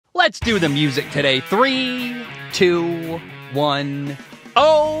Let's do the music today. 3, 2, 1.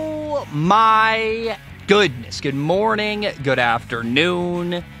 Oh my goodness. Good morning, good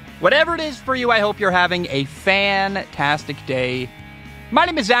afternoon. Whatever it is for you, I hope you're having a fantastic day. My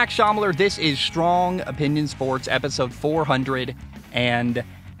name is Zach Schomler. This is Strong Opinion Sports, episode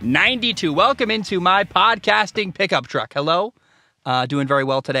 492. Welcome into my podcasting pickup truck. Hello. Doing very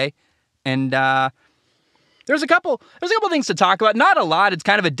well today. And there's a couple things to talk about. Not a lot. It's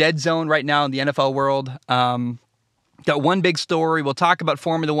kind of a dead zone right now in the NFL world. Got one big story. We'll talk about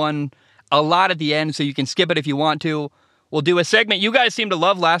Formula One a lot at the end, so you can skip it if you want to. We'll do a segment you guys seemed to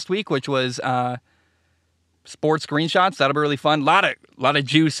love last week, which was sports screenshots. That'll be really fun. A lot of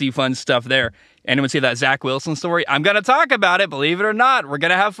juicy, fun stuff there. Anyone see that Zach Wilson story? I'm going to talk about it, believe it or not. We're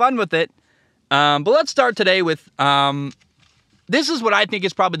going to have fun with it. But let's start today with, this is what I think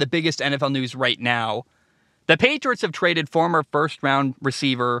is probably the biggest NFL news right now. The Patriots have traded former first-round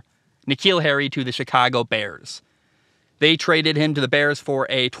receiver N'Keal Harry to the Chicago Bears. They traded him to the Bears for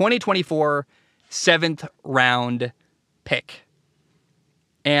a 2024 7th-round pick.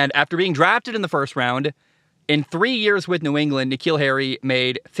 And after being drafted in the first round, in 3 years with New England, N'Keal Harry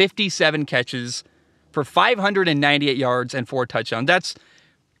made 57 catches for 598 yards and 4 touchdowns. That's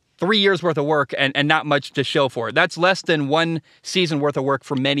 3 years worth of work and not much to show for it. That's less than one season worth of work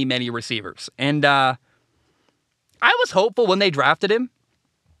for many, many receivers. And I was hopeful when they drafted him.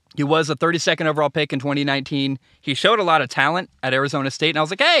 He was a 32nd overall pick in 2019. He showed a lot of talent at Arizona State, and I was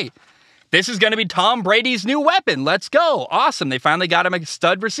like, hey, this is going to be Tom Brady's new weapon. Let's go. Awesome. They finally got him a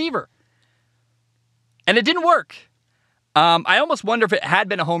stud receiver. And it didn't work. I almost wonder if it had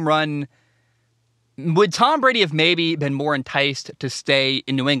been a home run, would Tom Brady have maybe been more enticed to stay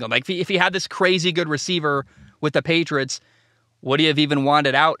in New England? Like if he had this crazy good receiver with the Patriots, would he have even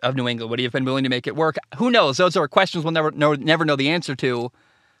wanted out of New England? Would he have been willing to make it work? Who knows? Those are questions we'll never know the answer to.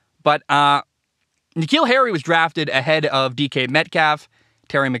 But N'Keal Harry was drafted ahead of DK Metcalf,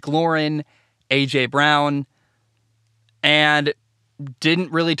 Terry McLaurin, A.J. Brown, and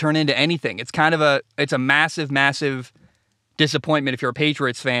didn't really turn into anything. It's a massive, massive disappointment if you're a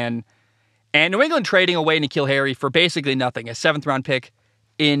Patriots fan. And New England trading away N'Keal Harry for basically nothing, a 7th-round pick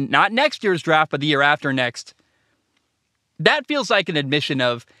in not next year's draft, but the year after next. That feels like an admission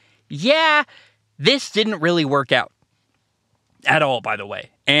of, yeah, this didn't really work out at all, by the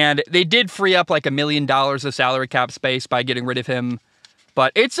way. And they did free up like $1 million of salary cap space by getting rid of him.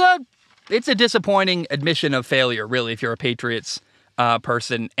 But it's a disappointing admission of failure, really, if you're a Patriots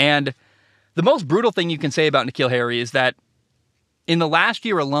person. And the most brutal thing you can say about N'Keal Harry is that in the last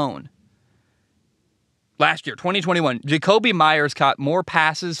year alone, 2021, Jacoby Myers caught more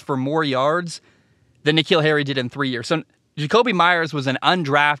passes for more yards than N'Keal Harry did in 3 years. So Jacoby Myers was an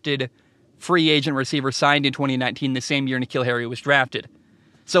undrafted free agent receiver signed in 2019, the same year N'Keal Harry was drafted.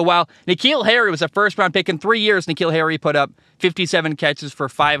 So while N'Keal Harry was a first-round pick in 3 years, N'Keal Harry put up 57 catches for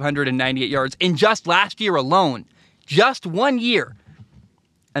 598 yards in just last year alone. Just 1 year.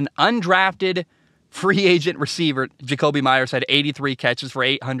 An undrafted free agent receiver, Jacoby Myers, had 83 catches for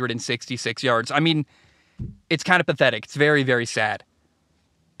 866 yards. I mean, it's kind of pathetic. It's very, very sad.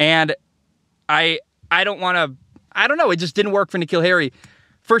 And I don't know. It just didn't work for N'Keal Harry.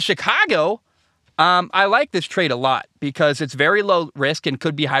 For Chicago, I like this trade a lot because it's very low risk and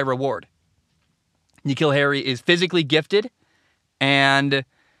could be high reward. N'Keal Harry is physically gifted, and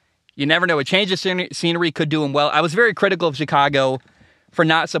you never know. A change of scenery could do him well. I was very critical of Chicago for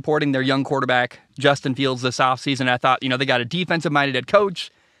not supporting their young quarterback, Justin Fields, this offseason. I thought, they got a defensive-minded head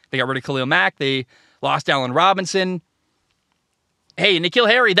coach. They got rid of Khalil Mack. They lost Allen Robinson. Hey, N'Keal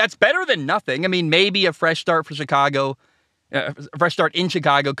Harry, that's better than nothing. I mean, maybe a fresh start for Chicago. A fresh start in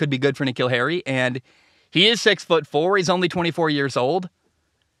Chicago could be good for N'Keal Harry. And he is 6'4". He's only 24 years old.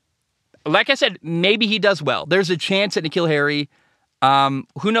 Like I said, maybe he does well. There's a chance at N'Keal Harry.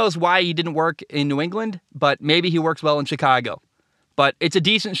 Who knows why he didn't work in New England, but maybe he works well in Chicago. But it's a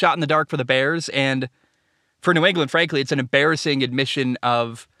decent shot in the dark for the Bears. And for New England, frankly, it's an embarrassing admission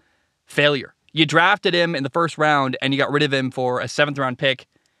of failure. You drafted him in the first round, and you got rid of him for a 7th-round pick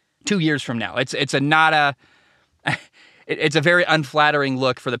 2 years from now. It's a very unflattering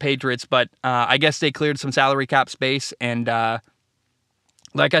look for the Patriots, but I guess they cleared some salary cap space. And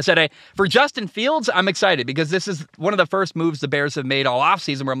like I said, for Justin Fields, I'm excited because this is one of the first moves the Bears have made all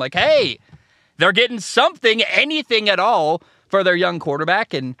offseason where I'm like, hey, they're getting something, anything at all for their young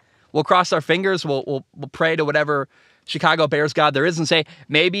quarterback, and we'll cross our fingers. We'll pray to whatever Chicago Bears God there is and say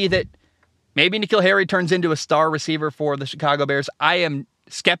maybe N'Keal Harry turns into a star receiver for the Chicago Bears. I am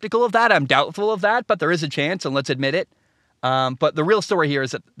skeptical of that. I'm doubtful of that, but there is a chance, and let's admit it. But the real story here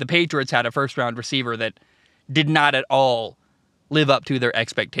is that the Patriots had a first-round receiver that did not at all live up to their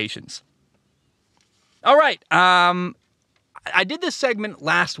expectations. All right. I did this segment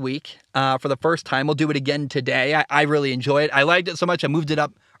last week for the first time. We'll do it again today. I really enjoy it. I liked it so much I moved it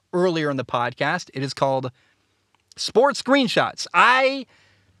up earlier in the podcast. It is called Sports Screenshots. I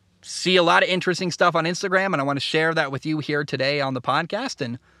see a lot of interesting stuff on Instagram, and I want to share that with you here today on the podcast,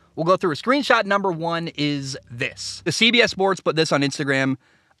 and we'll go through. Screenshot number one is this. The CBS Sports put this on Instagram.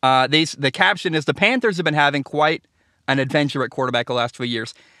 The caption is, the Panthers have been having quite an adventure at quarterback the last few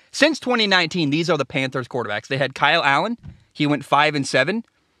years. Since 2019, these are the Panthers quarterbacks. They had Kyle Allen. He went 5-7.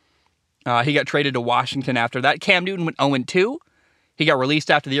 He got traded to Washington after that. Cam Newton went 0-2. He got released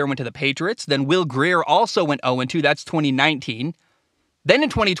after the year and went to the Patriots. Then Will Grier also went 0-2. That's 2019. Then in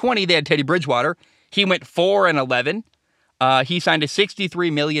 2020, they had Teddy Bridgewater. He went 4-11. He signed a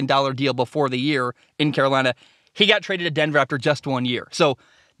 $63 million deal before the year in Carolina. He got traded to Denver after just 1 year. So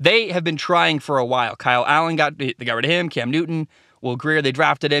they have been trying for a while. Kyle Allen, they got rid of him. Cam Newton, Will Grier, they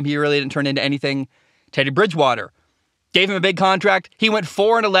drafted him. He really didn't turn into anything. Teddy Bridgewater, gave him a big contract. He went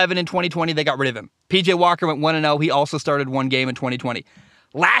 4-11 in 2020. They got rid of him. PJ Walker went 1-0. He also started one game in 2020.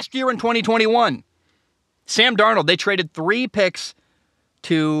 Last year in 2021, Sam Darnold, they traded 3 picks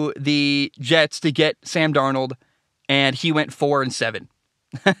to the Jets to get Sam Darnold, and he went 4-7.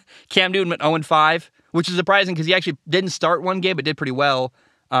 Cam Newton went 0-5, which is surprising because he actually didn't start one game, but did pretty well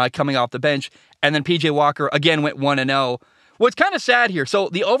coming off the bench. And then PJ Walker, again, went 1-0. What's kind of sad here, so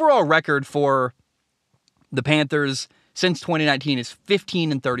the overall record for the Panthers since 2019 is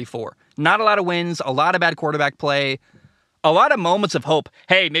 15-34. Not a lot of wins, a lot of bad quarterback play, a lot of moments of hope.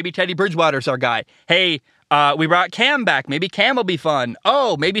 Hey, maybe Teddy Bridgewater's our guy. Hey, we brought Cam back. Maybe Cam will be fun.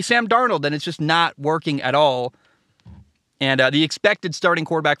 Oh, maybe Sam Darnold. And it's just not working at all. And the expected starting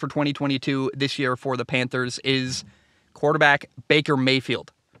quarterback for 2022 this year for the Panthers is quarterback Baker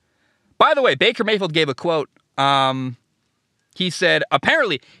Mayfield. By the way, Baker Mayfield gave a quote. He said,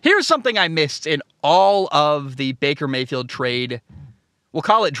 apparently, here's something I missed in all of the Baker Mayfield trade. We'll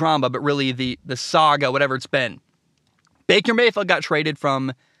call it drama, but really the saga, whatever it's been. Baker Mayfield got traded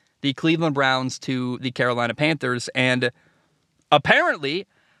from the Cleveland Browns to the Carolina Panthers, and apparently,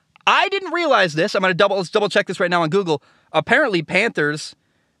 I didn't realize this. I'm going to let's double check this right now on Google. Apparently, Panthers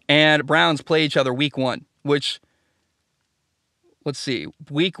and Browns play each other week 1, which, let's see,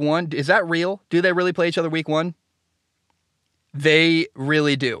 week 1, is that real? Do they really play each other week 1? They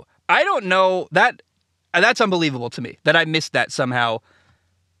really do. I don't know, that's unbelievable to me, that I missed that somehow.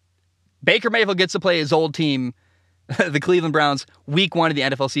 Baker Mayfield gets to play his old team, the Cleveland Browns, week 1 of the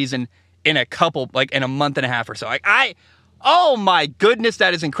NFL season in a month and a half or so. Oh my goodness,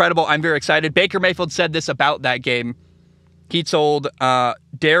 that is incredible. I'm very excited. Baker Mayfield said this about that game. He told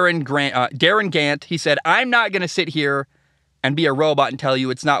Darren Gant, he said, I'm not going to sit here and be a robot and tell you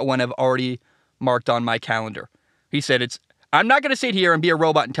it's not one I've already marked on my calendar. He said, I'm not going to sit here and be a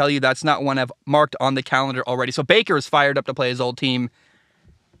robot and tell you that's not one I've marked on the calendar already. So Baker is fired up to play his old team.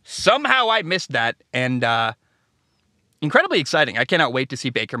 Somehow I missed that, and incredibly exciting. I cannot wait to see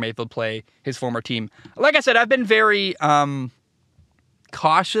Baker Mayfield play his former team. Like I said, I've been very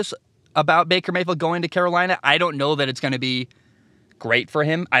cautious about Baker Mayfield going to Carolina. I don't know that it's going to be great for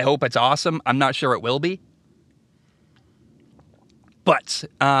him. I hope it's awesome. I'm not sure it will be. But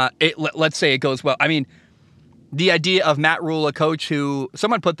let's say it goes well. I mean, the idea of Matt Rule, a coach who,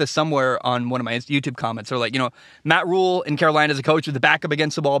 someone put this somewhere on one of my YouTube comments. They're like, Matt Rule in Carolina is a coach with the backup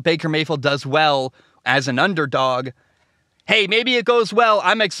against the wall. Baker Mayfield does well as an underdog. Hey, maybe it goes well.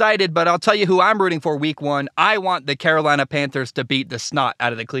 I'm excited, but I'll tell you who I'm rooting for week 1. I want the Carolina Panthers to beat the snot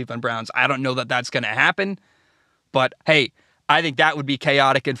out of the Cleveland Browns. I don't know that that's going to happen, but hey, I think that would be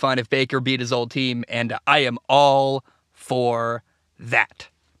chaotic and fun if Baker beat his old team, and I am all for that.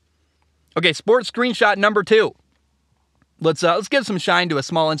 Okay, sports screenshot number 2. Let's give some shine to a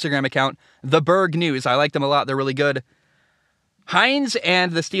small Instagram account, The Berg News. I like them a lot. They're really good. Heinz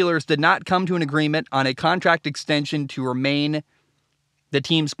and the Steelers did not come to an agreement on a contract extension to remain the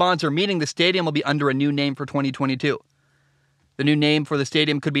team sponsor, meaning the stadium will be under a new name for 2022. The new name for the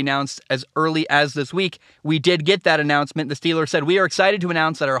stadium could be announced as early as this week. We did get that announcement. The Steelers said, we are excited to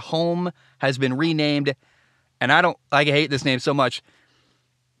announce that our home has been renamed, and I hate this name so much,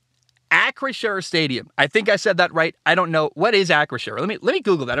 Acrisure Stadium. I think I said that right. I don't know. What is Acrisure? Let me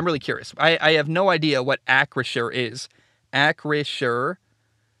Google that. I'm really curious. I have no idea what Acrisure is. Acrisure.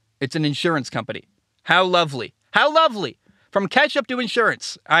 It's an insurance company. How lovely. How lovely. From ketchup to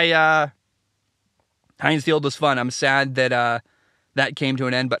insurance. Heinz Field was fun. I'm sad that that came to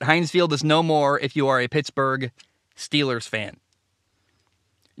an end, but Heinz Field is no more if you are a Pittsburgh Steelers fan.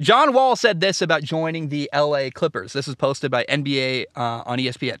 John Wall said this about joining the LA Clippers. This is posted by NBA on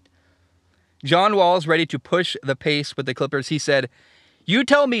ESPN. John Wall is ready to push the pace with the Clippers. He said, "You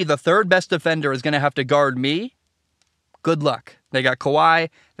tell me the third best defender is going to have to guard me? Good luck." They got Kawhi,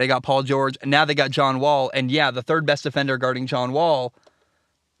 they got Paul George, and now they got John Wall. And yeah, the third best defender guarding John Wall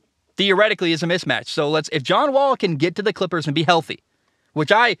theoretically is a mismatch. So if John Wall can get to the Clippers and be healthy,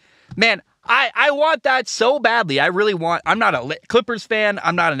 which I want that so badly. I really want, I'm not a Clippers fan.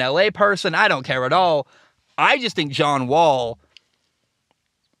 I'm not an LA person. I don't care at all. I just think John Wall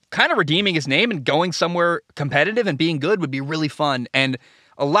kind of redeeming his name and going somewhere competitive and being good would be really fun. And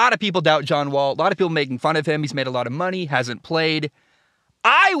a lot of people doubt John Wall. A lot of people making fun of him. He's made a lot of money, hasn't played.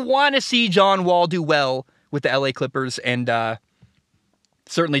 I want to see John Wall do well with the LA Clippers, and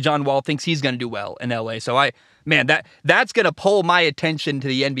certainly John Wall thinks he's going to do well in LA. So that's going to pull my attention to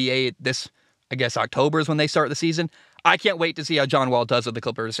the NBA this, I guess, October is when they start the season. I can't wait to see how John Wall does with the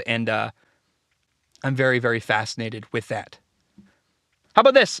Clippers, and I'm very, very fascinated with that. How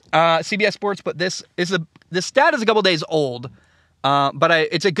about this? CBS Sports, but this stat is a couple days old, but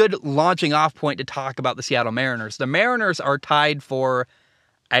it's a good launching off point to talk about the Seattle Mariners. The Mariners are tied for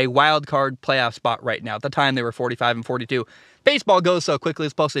a wild card playoff spot right now. At the time, they were 45 and 42. Baseball goes so quickly.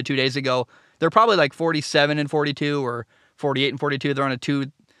 It's posted 2 days ago. They're probably like 47 and 42 or 48 and 42. They're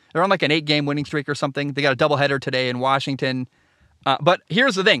on like an 8-game winning streak or something. They got a doubleheader today in Washington. But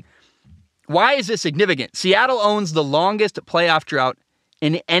here's the thing. Why is this significant? Seattle owns the longest playoff drought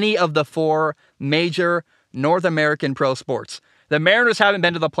in any of the 4 major North American pro sports. The Mariners haven't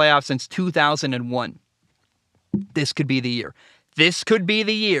been to the playoffs since 2001. This could be the year. This could be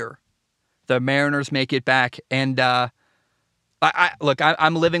the year the Mariners make it back. And I'm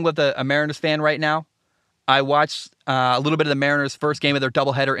living with a Mariners fan right now. I watched a little bit of the Mariners' first game of their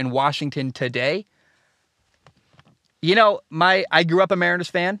doubleheader in Washington today. You know, I grew up a Mariners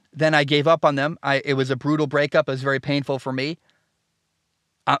fan. Then I gave up on them. It was a brutal breakup. It was very painful for me.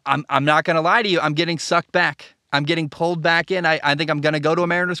 I'm not going to lie to you. I'm getting sucked back. I'm getting pulled back in. I think I'm going to go to a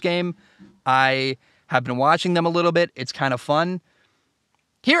Mariners game. I have been watching them a little bit. It's kind of fun.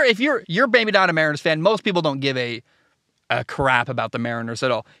 Here, if you're maybe not a Mariners fan, most people don't give a crap about the Mariners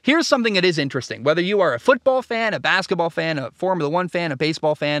at all. Here's something that is interesting. Whether you are a football fan, a basketball fan, a Formula One fan, a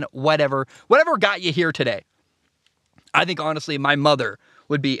baseball fan, whatever got you here today. I think, honestly, my mother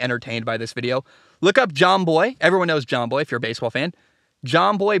would be entertained by this video. Look up John Boy. Everyone knows John Boy if you're a baseball fan.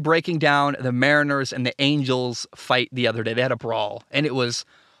 John Boy breaking down the Mariners and the Angels fight the other day. They had a brawl, and it was,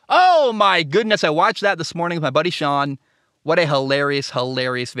 oh my goodness, I watched that this morning with my buddy Sean. What a hilarious,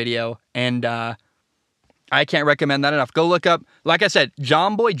 hilarious video, and I can't recommend that enough. Go look up, like I said,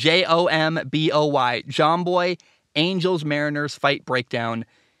 John Boy, Jomboy, John Boy, Angels, Mariners fight breakdown.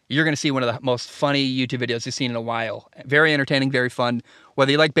 You're going to see one of the most funny YouTube videos you've seen in a while. Very entertaining, very fun.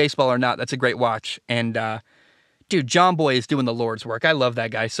 Whether you like baseball or not, that's a great watch. And, dude, John Boy is doing the Lord's work. I love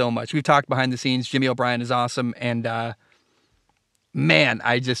that guy so much. We've talked behind the scenes. Jimmy O'Brien is awesome. And, man,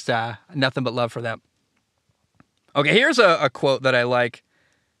 I just, nothing but love for them. Okay, here's a quote that I like.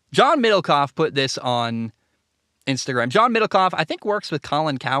 John Middlecoff put this on Instagram. John Middlecoff, I think, works with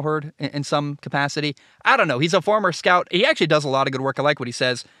Colin Cowherd in some capacity. I don't know. He's a former scout. He actually does a lot of good work. I like what he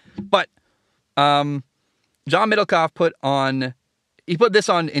says. But John Middlecoff put this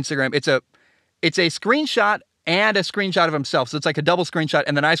on Instagram. It's a screenshot and a screenshot of himself. So it's like a double screenshot,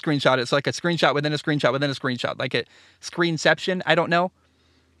 and then I screenshot it. It's like a screenshot within a screenshot within a screenshot, like a screenception. I don't know.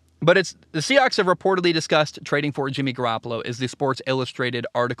 But the Seahawks have reportedly discussed trading for Jimmy Garoppolo, is the Sports Illustrated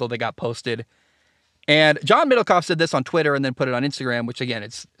article that got posted. And John Middlecoff said this on Twitter and then put it on Instagram, which again,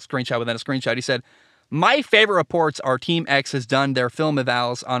 it's screenshot within a screenshot. He said, "My favorite reports are Team X has done their film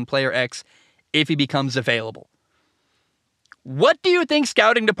evals on player X if he becomes available." What do you think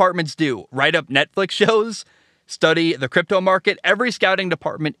scouting departments do? Write up Netflix shows? Study the crypto market? Every scouting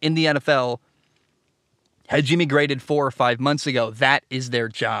department in the NFL had Jimmy graded 4 or 5 months ago. That is their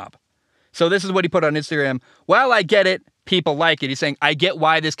job. So this is what he put on Instagram. Well, I get it. People like it. He's saying, I get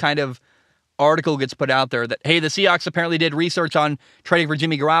why this kind of article gets put out there that, hey, the Seahawks apparently did research on trading for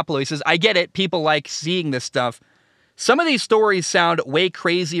Jimmy Garoppolo. He says, I get it. People like seeing this stuff. Some of these stories sound way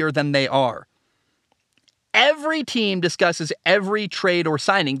crazier than they are. Every team discusses every trade or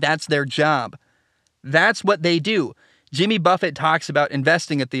signing. That's their job. That's what they do. Jimmy Buffett talks about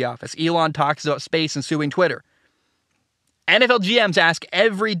investing at the office. Elon talks about space and suing Twitter. NFL GMs ask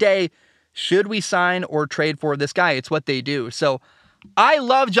every day, should we sign or trade for this guy? It's what they do. So I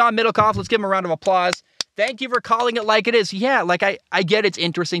love John Middlecoff. Let's give him a round of applause. Thank you for calling it like it is. Yeah, like I get it's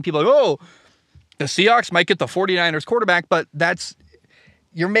interesting. People are like, oh, the Seahawks might get the 49ers quarterback, but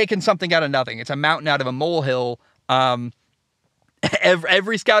you're making something out of nothing. It's a mountain out of a molehill.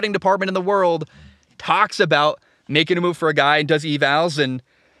 Every scouting department in the world talks about making a move for a guy and does evals, and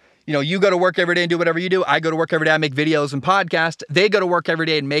you go to work every day and do whatever you do. I go to work every day, I make videos and podcasts. They go to work every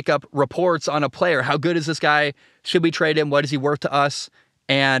day and make up reports on a player. How good is this guy? Should we trade him? What is he worth to us?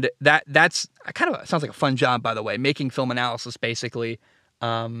 And that's kind of sounds like a fun job, by the way, making film analysis basically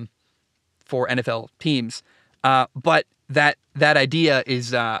for NFL teams. But that idea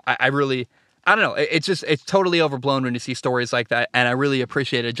is, I don't know. It's totally overblown when you see stories like that. And I really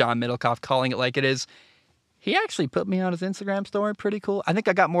appreciated John Middlecoff calling it like it is. He actually put me on his Instagram story. Pretty cool. I think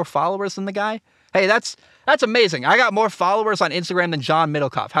I got more followers than the guy. Hey, that's amazing. I got more followers on Instagram than John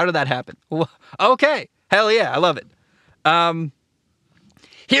Middlecoff. How did that happen? Okay. Hell yeah. I love it.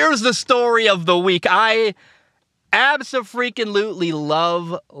 Here's the story of the week. I abso-freaking-lutely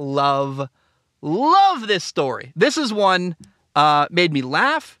love this story. This is one made me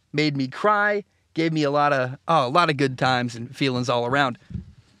laugh, made me cry, gave me a lot of good times and feelings all around.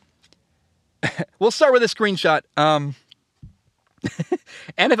 We'll start with a screenshot.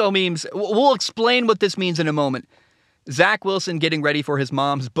 NFL memes. We'll explain what this means in a moment. Zach Wilson getting ready for his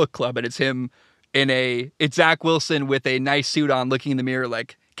mom's book club, and it's Zach Wilson with a nice suit on, looking in the mirror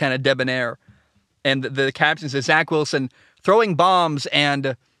like kind of debonair. And the caption says, Zach Wilson throwing bombs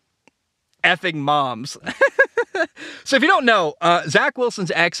and effing moms. So if you don't know, Zach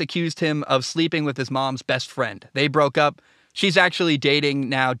Wilson's ex accused him of sleeping with his mom's best friend. They broke up. She's actually dating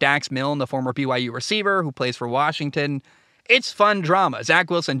now Dax Milne, the former BYU receiver who plays for Washington. It's fun drama. Zach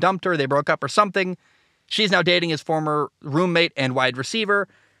Wilson dumped her. They broke up or something. She's now dating his former roommate and wide receiver.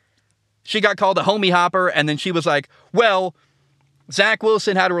 She got called a homie hopper, and then she was like, well, Zach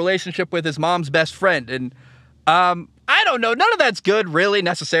Wilson had a relationship with his mom's best friend. And I don't know. None of that's good, really,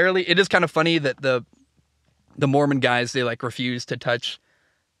 necessarily. It is kind of funny that the Mormon guys, they like refuse to touch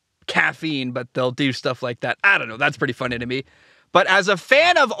caffeine, but they'll do stuff like that. I don't know. That's pretty funny to me. But as a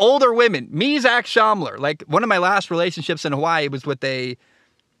fan of older women, me, Zach Schaumler, like one of my last relationships in Hawaii was with a,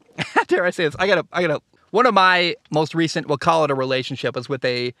 dare I say this? One of my most recent, we'll call it a relationship, was with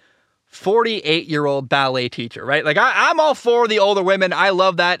a 48-year-old ballet teacher, right? Like I'm all for the older women. I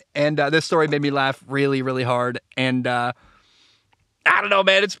love that. And this story made me laugh really, really hard. And I don't know,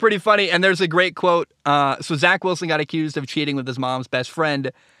 man. It's pretty funny. And there's a great quote. So Zach Wilson got accused of cheating with his mom's best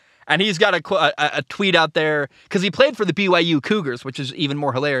friend. And he's got a tweet out there because he played for the BYU Cougars, which is even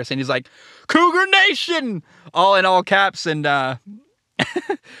more hilarious. And he's like, Cougar Nation, all in all caps. And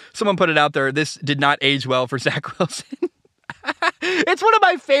someone put it out there. This did not age well for Zach Wilson. It's one of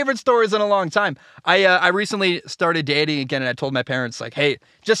my favorite stories in a long time. I recently started dating again, and I told my parents, like, hey,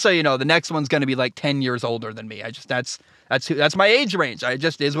 just so you know, the next one's going to be like 10 years older than me. That's my age range. I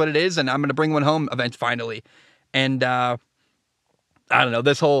just is what it is, and I'm going to bring one home finally. And I don't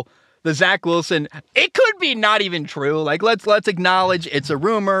know, the Zach Wilson, it could be not even true. Like, let's acknowledge it's a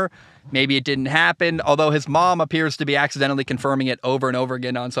rumor. Maybe it didn't happen, although his mom appears to be accidentally confirming it over and over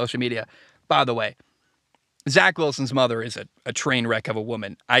again on social media. By the way, Zach Wilson's mother is a train wreck of a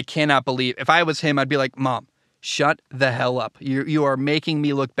woman. I cannot believe, if I was him, I'd be like, Mom, shut the hell up. You are making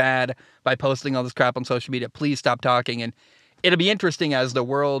me look bad by posting all this crap on social media. Please stop talking. And it'll be interesting as the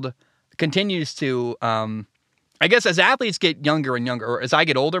world continues to, I guess as athletes get younger and younger, or as I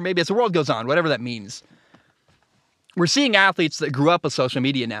get older, maybe as the world goes on, whatever that means. We're seeing athletes that grew up with social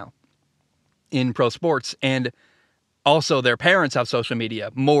media now in pro sports, and also their parents have social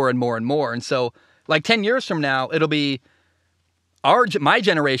media more and more and more. And so like 10 years from now, it'll be my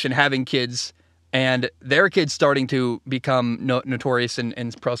generation having kids and their kids starting to become notorious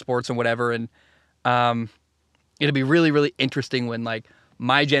in pro sports and whatever. And it'll be really, really interesting when like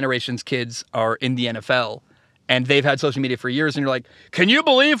my generation's kids are in the NFL and they've had social media for years. And you're like, can you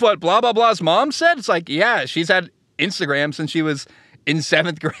believe what blah, blah, blah's mom said? It's like, yeah, she's had Instagram since she was in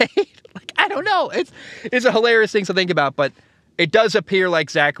 7th grade. Like, I don't know. It's a hilarious thing to think about, but it does appear like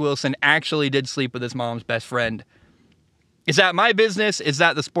Zach Wilson actually did sleep with his mom's best friend. Is that my business? Is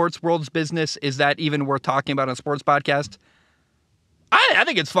that the sports world's business? Is that even worth talking about on a sports podcast? I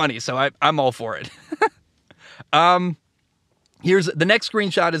think it's funny, so I'm all for it. Here's the next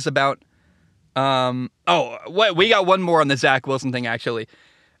screenshot is about, we got one more on the Zach Wilson thing, actually.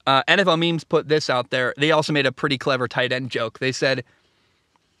 NFL Memes put this out there. They also made a pretty clever tight end joke. They said,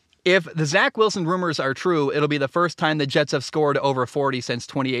 if the Zach Wilson rumors are true, it'll be the first time the Jets have scored over 40 since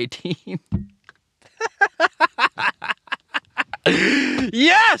 2018.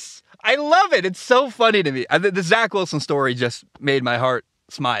 Yes! I love it. It's so funny to me. The Zach Wilson story just made my heart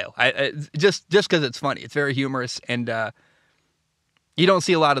smile. Just because it's funny. It's very humorous, and you don't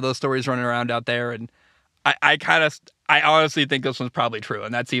see a lot of those stories running around out there, and I honestly think this one's probably true,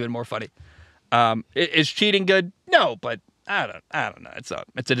 and that's even more funny. Is cheating good? No, but I don't know. It's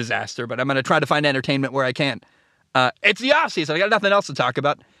a disaster, but I'm going to try to find entertainment where I can. It's the off season. I got nothing else to talk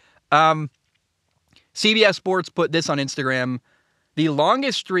about. CBS Sports put this on Instagram. The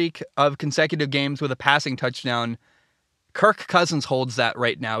longest streak of consecutive games with a passing touchdown, Kirk Cousins holds that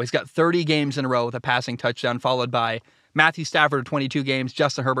right now. He's got 30 games in a row with a passing touchdown, followed by Matthew Stafford, 22 games,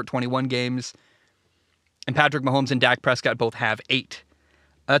 Justin Herbert, 21 games, and Patrick Mahomes and Dak Prescott both have 8.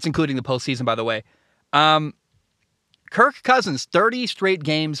 That's including the postseason, by the way. Kirk Cousins, 30 straight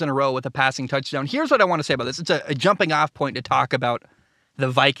games in a row with a passing touchdown. Here's what I want to say about this. It's a jumping off point to talk about the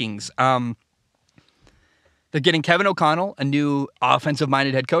Vikings. They're getting Kevin O'Connell, a new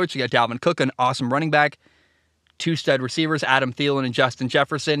offensive-minded head coach. You got Dalvin Cook, an awesome running back. 2 stud receivers, Adam Thielen and Justin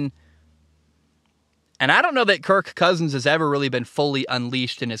Jefferson. And I don't know that Kirk Cousins has ever really been fully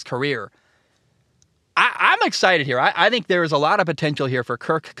unleashed in his career. I'm excited here. I think there is a lot of potential here for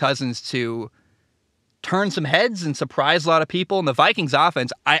Kirk Cousins to turn some heads and surprise a lot of people. And the Vikings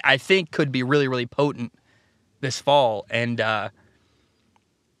offense, I think, could be really, really potent this fall. And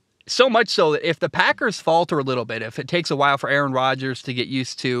so much so that if the Packers falter a little bit, if it takes a while for Aaron Rodgers to get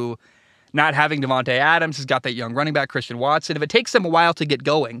used to not having Devontae Adams, he's got that young running back, Christian Watson. If it takes them a while to get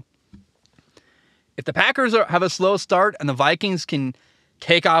going, if the Packers have a slow start and the Vikings can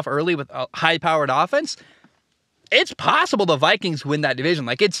take off early with a high-powered offense, it's possible the Vikings win that division.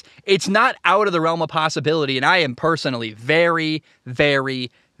 Like, it's not out of the realm of possibility, and I am personally very, very,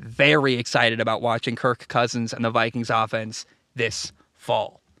 very excited about watching Kirk Cousins and the Vikings offense this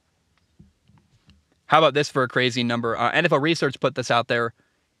fall. How about this for a crazy number? NFL Research put this out there.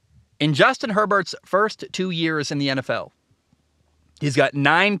 In Justin Herbert's first 2 years in the NFL, he's got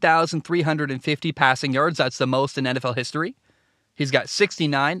 9,350 passing yards. That's the most in NFL history. He's got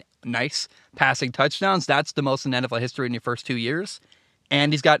 69 nice passing touchdowns. That's the most in NFL history in your first 2 years.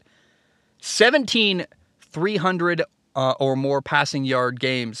 And he's got 17 300 or more passing yard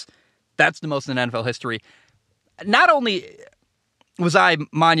games. That's the most in NFL history. Not only was I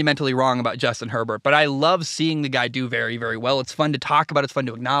monumentally wrong about Justin Herbert, but I love seeing the guy do very, very well. It's fun to talk about. It's fun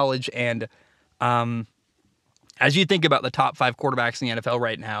to acknowledge. And as you think about the top 5 quarterbacks in the NFL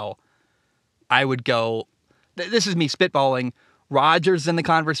right now, I would go, this is me spitballing, Rodgers in the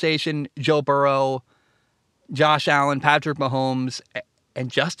conversation, Joe Burrow, Josh Allen, Patrick Mahomes, and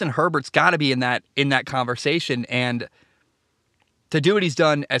Justin Herbert's got to be in that conversation. And to do what he's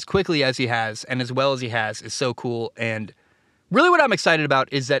done as quickly as he has and as well as he has is so cool. And really what I'm excited about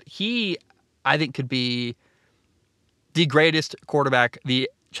is that he, I think, could be the greatest quarterback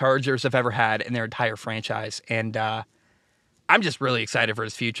the Chargers have ever had in their entire franchise. And I'm just really excited for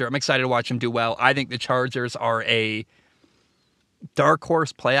his future. I'm excited to watch him do well. I think the Chargers are a dark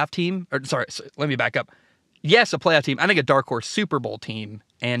horse playoff team. Or sorry, let me back up. Yes, a playoff team. I think a dark horse Super Bowl team.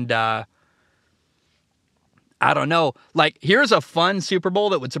 And I don't know. Like, here's a fun Super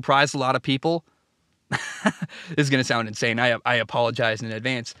Bowl that would surprise a lot of people. This is going to sound insane. I apologize in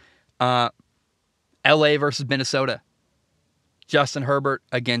advance. LA versus Minnesota. Justin Herbert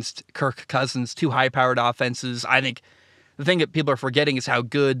against Kirk Cousins. 2 high-powered offenses. I think the thing that people are forgetting is how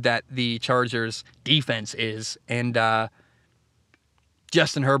good that the Chargers defense is. And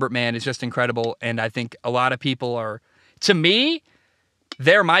Justin Herbert, man, is just incredible. And I think a lot of people are, to me,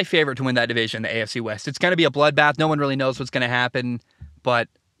 they're my favorite to win that division, the AFC West. It's going to be a bloodbath. No one really knows what's going to happen. But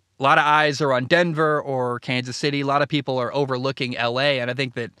a lot of eyes are on Denver or Kansas City. A lot of people are overlooking LA. And I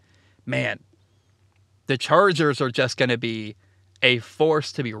think that, man, the Chargers are just going to be a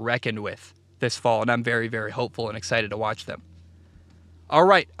force to be reckoned with this fall. And I'm very, very hopeful and excited to watch them. All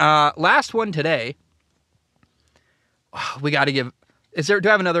right. Last one today. We got to give... do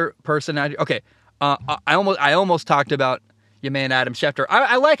I have another person? Okay. I almost talked about your man, Adam Schefter.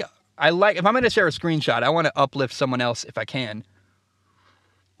 I like, if I'm going to share a screenshot, I want to uplift someone else if I can.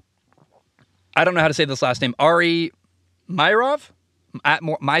 I don't know how to say this last name. Ari Myrov at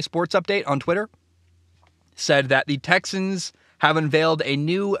My Sports Update on Twitter said that the Texans have unveiled a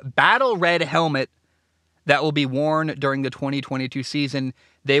new battle red helmet that will be worn during the 2022 season.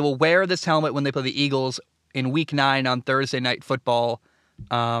 They will wear this helmet when they play the Eagles in Week 9 on Thursday Night Football.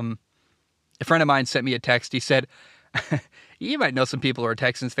 A friend of mine sent me a text. He said, you might know some people who are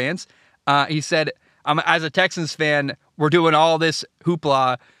Texans fans. He said, as a Texans fan, we're doing all this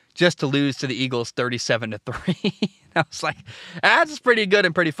hoopla just to lose to the Eagles 37-3. I was like, that's pretty good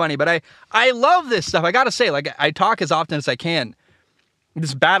and pretty funny. But I love this stuff. I got to say, like, I talk as often as I can.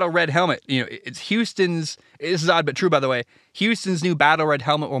 This battle red helmet, it's Houston's, this is odd but true, by the way, Houston's new battle red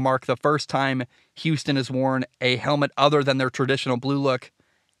helmet will mark the first time Houston has worn a helmet other than their traditional blue look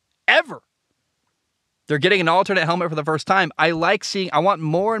ever. They're getting an alternate helmet for the first time. I want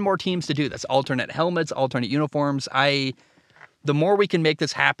more and more teams to do this. Alternate helmets, alternate uniforms. The more we can make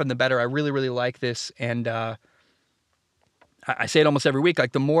this happen, the better. I really, really like this. And I say it almost every week,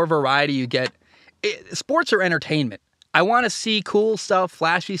 like the more variety you get, sports are entertainment. I want to see cool stuff,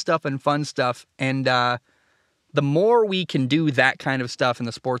 flashy stuff, and fun stuff. And the more we can do that kind of stuff in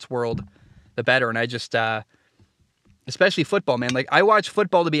the sports world, the better. And I just, especially football, man. Like, I watch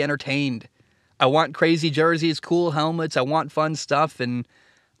football to be entertained. I want crazy jerseys, cool helmets. I want fun stuff. And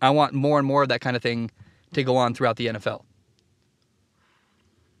I want more and more of that kind of thing to go on throughout the NFL.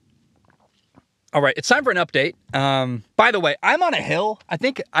 All right, it's time for an update. By the way, I'm on a hill. I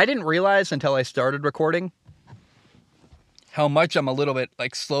think I didn't realize until I started recording how much I'm a little bit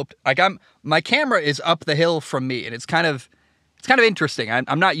like sloped. Like my camera is up the hill from me, and it's kind of interesting.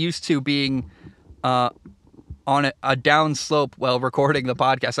 I'm not used to being on a down slope while recording the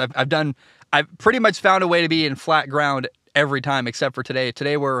podcast. I've pretty much found a way to be in flat ground every time except for today.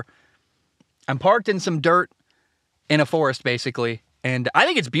 Today I'm parked in some dirt in a forest basically. And I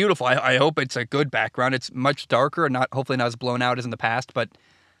think it's beautiful. I hope it's a good background. It's much darker and hopefully not as blown out as in the past. But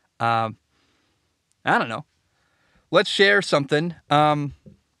I don't know. Let's share something.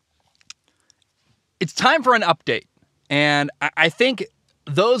 It's time for an update. And I think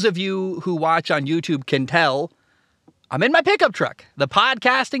those of you who watch on YouTube can tell I'm in my pickup truck, the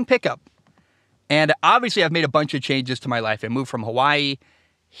podcasting pickup. And obviously I've made a bunch of changes to my life. I moved from Hawaii.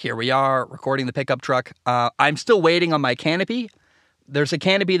 Here we are recording the pickup truck. I'm still waiting on my canopy. There's a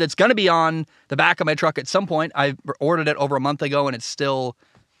canopy that's going to be on the back of my truck at some point. I ordered it over a month ago, and it's still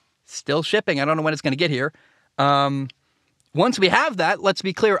shipping. I don't know when it's going to get here. Once we have that, let's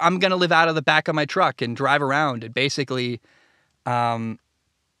be clear, I'm going to live out of the back of my truck and drive around and basically truck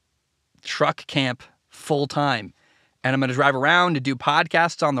camp full time. And I'm going to drive around and do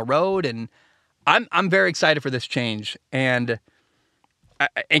podcasts on the road, and I'm very excited for this change. And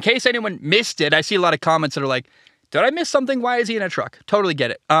in case anyone missed it, I see a lot of comments that are like, did I miss something? Why is he in a truck? Totally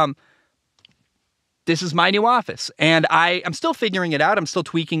get it. This is my new office, and I'm still figuring it out. I'm still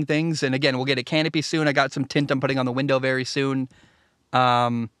tweaking things, and again, we'll get a canopy soon. I got some tint I'm putting on the window very soon.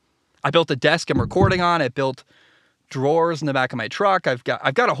 I built a desk I'm recording on. I built drawers in the back of my truck.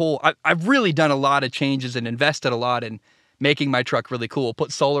 I've really done a lot of changes and invested a lot in making my truck really cool.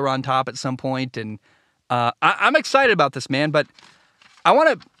 Put solar on top at some point, and I'm excited about this, man. But I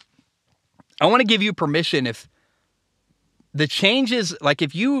want to give you permission if the changes, like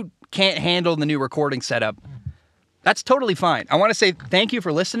if you can't handle the new recording setup, that's totally fine. I want to say thank you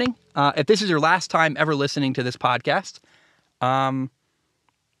for listening. If this is your last time ever listening to this podcast,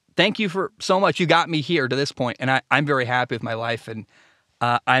 thank you for so much. You got me here to this point, and I'm very happy with my life, and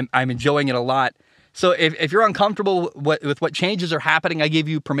I'm enjoying it a lot. So if you're uncomfortable with what changes are happening, I give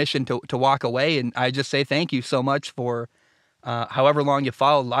you permission to walk away, and I just say thank you so much for however long you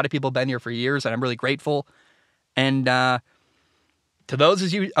followed. A lot of people have been here for years, and I'm really grateful. And to those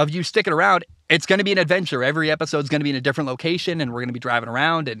of you sticking around, it's going to be an adventure. Every episode is going to be in a different location, and we're going to be driving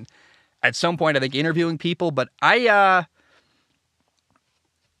around, and at some point, I think interviewing people. But I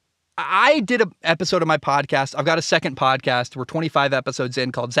did an episode of my podcast. I've got a second podcast. We're 25 episodes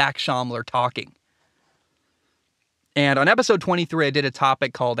in, called Zach Schaumler Talking. And on episode 23, I did a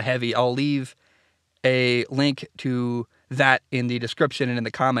topic called Heavy. I'll leave a link to that in the description and in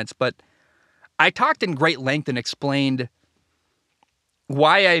the comments. But I talked in great length and explained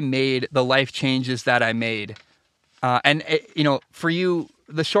why I made the life changes that I made. For you,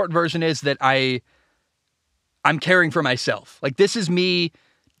 the short version is that I'm caring for myself. Like, this is me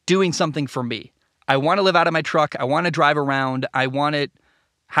doing something for me. I want to live out of my truck. I want to drive around. I want to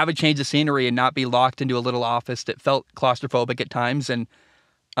have a change of scenery and not be locked into a little office that felt claustrophobic at times. And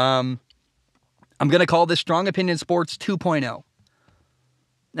I'm going to call this Strong Opinion Sports 2.0.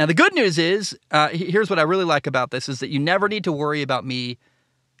 Now, the good news is, here's what I really like about this, is that you never need to worry about me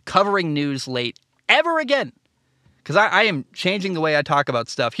covering news late ever again. Because I am changing the way I talk about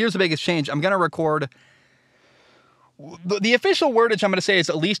stuff. Here's the biggest change. I'm going to record, the official wordage I'm going to say is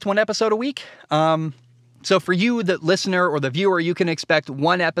at least one episode a week. So for you, the listener or the viewer, you can expect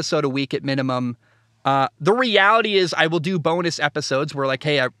one episode a week at minimum. The reality is I will do bonus episodes where, like,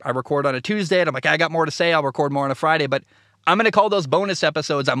 hey, I record on a Tuesday, and I'm like, I got more to say. I'll record more on a Friday, but I'm going to call those bonus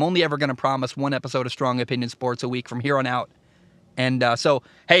episodes. I'm only ever going to promise one episode of Strong Opinion Sports a week from here on out. And so,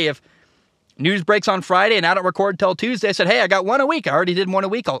 hey, if news breaks on Friday and I don't record till Tuesday, I said, hey, I got one a week. I already did one a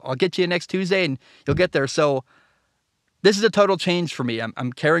week. I'll get you next Tuesday and you'll get there. So this is a total change for me.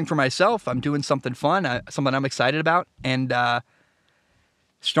 I'm caring for myself. I'm doing something fun, something I'm excited about. And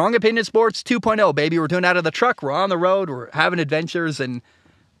Strong Opinion Sports 2.0, baby. We're doing it out of the truck. We're on the road. We're having adventures. And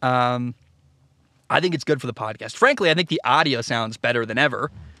I think it's good for the podcast. Frankly, I think the audio sounds better than ever.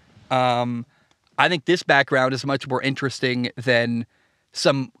 I think this background is much more interesting than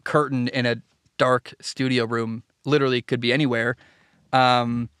some curtain in a dark studio room literally could be anywhere.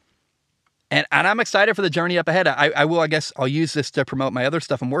 And I'm excited for the journey up ahead. I guess I'll use this to promote my other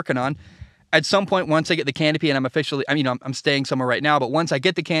stuff I'm working on. At some point, once I get the canopy and I'm officially, I'm staying somewhere right now, but once I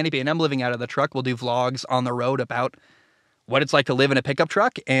get the canopy and I'm living out of the truck, we'll do vlogs on the road about what it's like to live in a pickup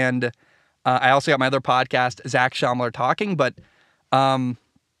truck. And I also got my other podcast, Zach Schaumler Talking. But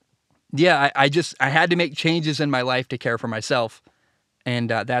yeah, I had to make changes in my life to care for myself. And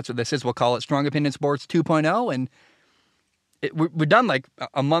that's what this is. We'll call it Strong Opinion Sports 2.0. And we've done like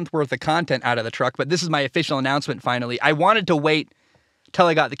a month worth of content out of the truck, but this is my official announcement finally. I wanted to wait till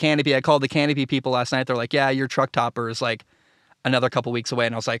I got the canopy. I called the canopy people last night. They're like, yeah, your truck topper is like another couple weeks away.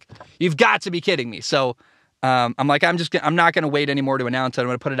 And I was like, you've got to be kidding me. So I'm like, I'm not going to wait anymore to announce it. I'm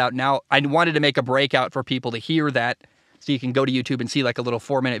going to put it out now. I wanted to make a breakout for people to hear that. So you can go to YouTube and see like a little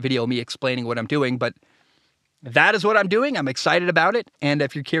 4-minute video of me explaining what I'm doing. But that is what I'm doing. I'm excited about it. And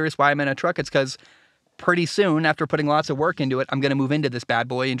if you're curious why I'm in a truck, it's because pretty soon, after putting lots of work into it, I'm going to move into this bad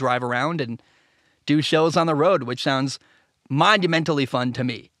boy and drive around and do shows on the road, which sounds monumentally fun to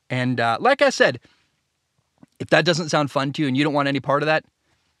me. And like I said, if that doesn't sound fun to you and you don't want any part of that,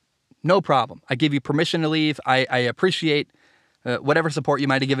 no problem. I give you permission to leave. I appreciate whatever support you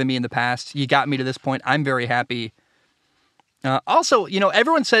might have given me in the past. You got me to this point. I'm very happy. Also,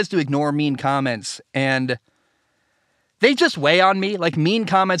 everyone says to ignore mean comments, and they just weigh on me. Like, mean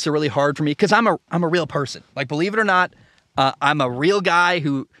comments are really hard for me because I'm a real person. Like, believe it or not, I'm a real guy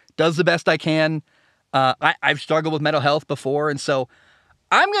who does the best I can. I've struggled with mental health before, and so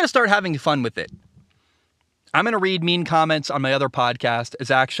I'm going to start having fun with it. I'm going to read mean comments on my other podcast,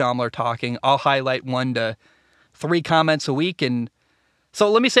 Zach Schaumler Talking. I'll highlight 1 to 3 comments a week. And so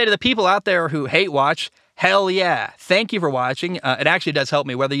let me say to the people out there who hate watch, hell yeah. Thank you for watching. It actually does help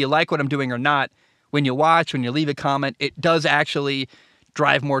me, whether you like what I'm doing or not. When you watch, when you leave a comment, it does actually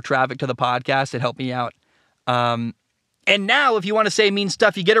drive more traffic to the podcast. It helped me out. And now, if you want to say mean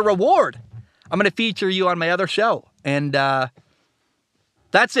stuff, you get a reward. I'm going to feature you on my other show. And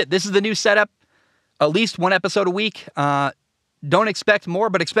that's it. This is the new setup. At least 1 episode a week. Don't expect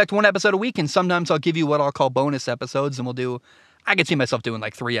more, but expect 1 episode a week. And sometimes I'll give you what I'll call bonus episodes. And I could see myself doing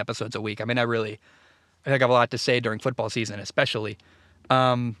like 3 episodes a week. I mean, I think I have a lot to say during football season, especially.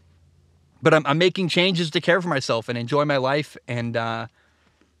 But I'm making changes to care for myself and enjoy my life. And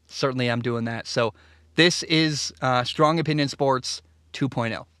certainly I'm doing that. So this is Strong Opinion Sports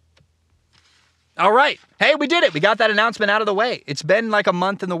 2.0. All right. Hey, we did it. We got that announcement out of the way. It's been like a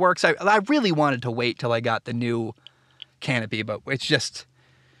month in the works. I really wanted to wait till I got the new canopy, but it's just,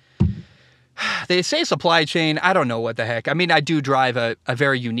 they say supply chain. I don't know what the heck. I mean, I do drive a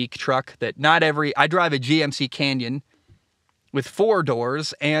very unique truck that I drive a GMC Canyon with 4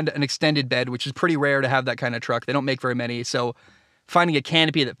 doors and an extended bed, which is pretty rare to have that kind of truck. They don't make very many. So finding a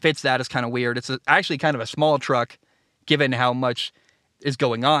canopy that fits that is kind of weird. It's actually kind of a small truck given how much is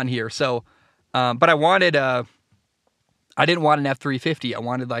going on here. So, but I didn't want an F-350. I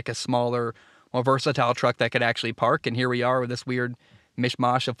wanted like a smaller, more versatile truck that could actually park. And here we are with this weird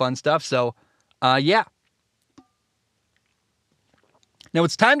mishmash of fun stuff. So, yeah. Now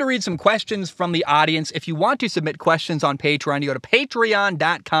it's time to read some questions from the audience. If you want to submit questions on Patreon, you go to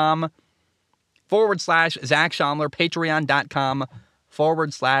patreon.com/Zach Schaumler,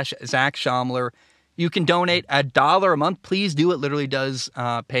 patreon.com/Zach Schaumler. You can donate $1 a month. Please do. It literally does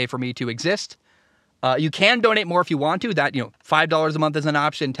pay for me to exist. You can donate more if you want to. That, $5 a month is an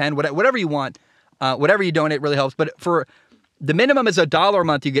option, 10, whatever you want. Whatever you donate really helps. But for the minimum is $1 a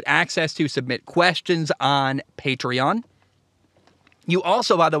month, you get access to submit questions on Patreon. You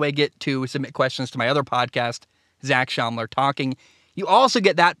also, by the way, get to submit questions to my other podcast, Zach Schaumler Talking. You also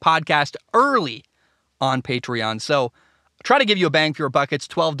get that podcast early on Patreon. So try to give you a bang for your buck. It's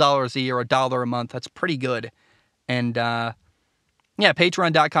 $12 a year, $1 a month. That's pretty good. And yeah,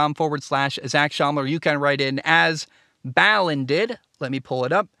 patreon.com/Zach Schaumler. You can write in as Balin did. Let me pull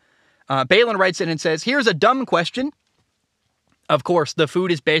it up. Balin writes in and says, here's a dumb question. Of course, the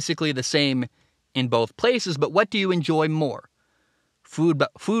food is basically the same in both places, but what do you enjoy more? Food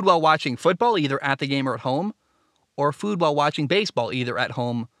while watching football, either at the game or at home, or food while watching baseball, either at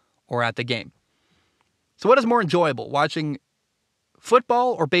home or at the game. So what is more enjoyable, watching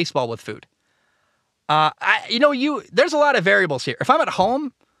football or baseball with food? There's a lot of variables here. If I'm at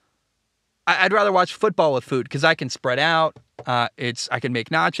home, I'd rather watch football with food because I can spread out. I can make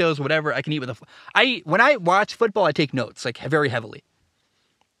nachos, whatever. I can eat with when I watch football, I take notes, like very heavily,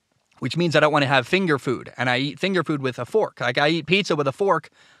 which means I don't want to have finger food, and I eat finger food with a fork. Like I eat pizza with a fork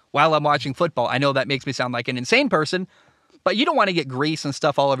while I'm watching football. I know that makes me sound like an insane person, but you don't want to get grease and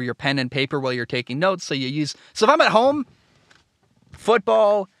stuff all over your pen and paper while you're taking notes. So if I'm at home,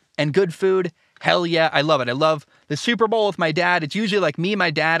 football and good food, hell yeah, I love it. I love The Super Bowl with my dad, it's usually like me,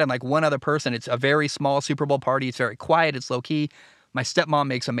 my dad, and like one other person. It's a very small Super Bowl party. It's very quiet. It's low key. My stepmom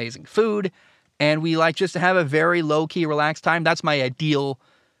makes amazing food, and we like just to have a very low key, relaxed time. That's my ideal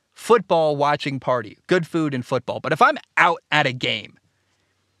football watching party. Good food and football. But if I'm out at a game,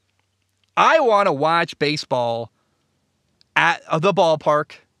 I want to watch baseball at the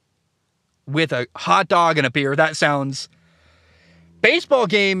ballpark with a hot dog and a beer. That sounds... Baseball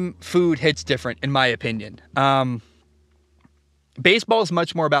game food hits different, in my opinion. Baseball is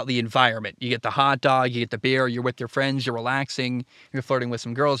much more about the environment. You get the hot dog, you get the beer, you're with your friends, you're relaxing, you're flirting with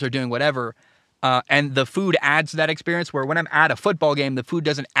some girls, or doing whatever. And the food adds to that experience, where when I'm at a football game, the food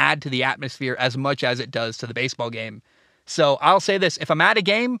doesn't add to the atmosphere as much as it does to the baseball game. So I'll say this, if I'm at a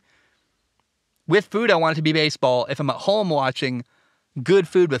game with food, I want it to be baseball. If I'm at home watching good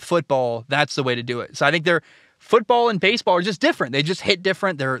food with football, that's the way to do it. So I think football and baseball are just different. They just hit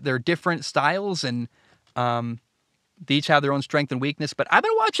different. They're different styles, and they each have their own strength and weakness. But I've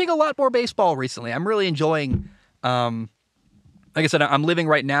been watching a lot more baseball recently. I'm really enjoying, like I said, I'm living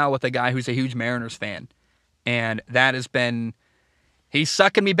right now with a guy who's a huge Mariners fan. And that has been, he's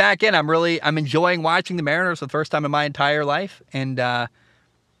sucking me back in. I'm enjoying watching the Mariners for the first time in my entire life. And we're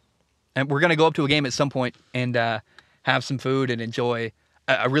going to go up to a game at some point and have some food and enjoy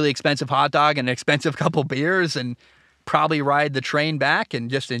a really expensive hot dog and an expensive couple beers, and probably ride the train back and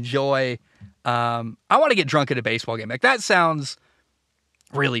just enjoy. I want to get drunk at a baseball game. Like, that sounds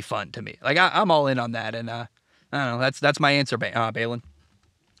really fun to me. Like, I'm all in on that. And I don't know. That's my answer, Balin.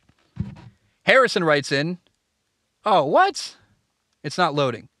 Harrison writes in. Oh, what? It's not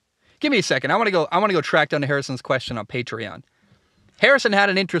loading. Give me a second. I want to go track down Harrison's question on Patreon. Harrison had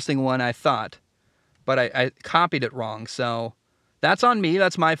an interesting one, I thought, but I copied it wrong. So that's on me.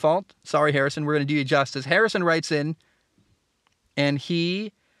 That's my fault. Sorry, Harrison. We're going to do you justice. Harrison writes in, and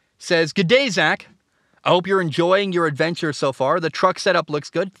he says, "Good day, Zach. I hope you're enjoying your adventure so far. The truck setup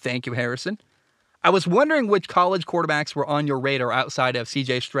looks good." Thank you, Harrison. "I was wondering which college quarterbacks were on your radar outside of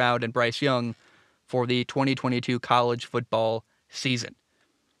C.J. Stroud and Bryce Young for the 2022 college football season.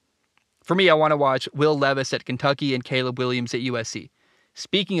 For me, I want to watch Will Levis at Kentucky and Caleb Williams at USC.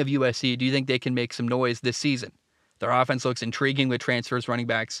 Speaking of USC, do you think they can make some noise this season? Their offense looks intriguing with transfers running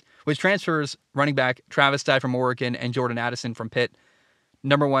back Travis Dye from Oregon and Jordan Addison from Pitt.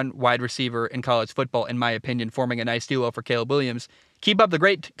 Number one wide receiver in college football, in my opinion, forming a nice duo for Caleb Williams. Keep up the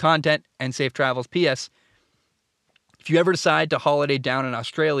great content and safe travels. P.S. If you ever decide to holiday down in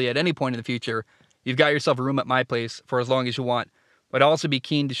Australia at any point in the future, you've got yourself a room at my place for as long as you want. But I'd also be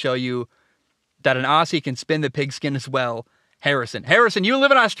keen to show you that an Aussie can spin the pigskin as well. Harrison." Harrison, you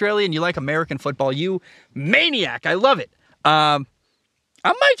live in Australia and you like American football. You maniac. I love it. I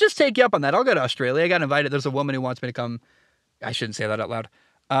might just take you up on that. I'll go to Australia. I got invited. There's a woman who wants me to come. I shouldn't say that out loud.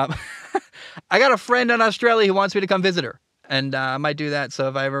 I got a friend in Australia who wants me to come visit her. And I might do that. So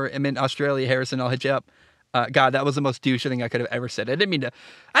if I ever am in Australia, Harrison, I'll hit you up. God, that was the most douche thing I could have ever said. I didn't mean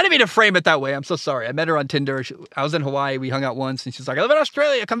to frame it that way. I'm so sorry. I met her on Tinder. I was in Hawaii. We hung out once, and she's like, "I live in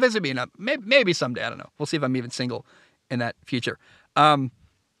Australia. Come visit me." And maybe someday. I don't know. We'll see if I'm even single in that future.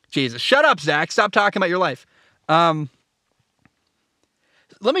 Jesus, shut up, Zach. Stop talking about your life.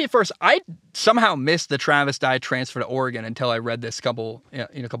 Let me first. I somehow missed the Travis Dye transfer to Oregon until I read this a couple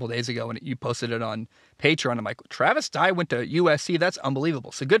days ago when you posted it on Patreon. I'm like, Travis Dye went to USC. That's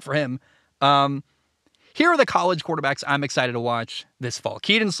unbelievable. So good for him. Here are the college quarterbacks I'm excited to watch this fall.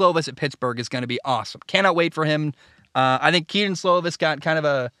 Keaton Slovis at Pittsburgh is going to be awesome. Cannot wait for him. I think Keaton Slovis got kind of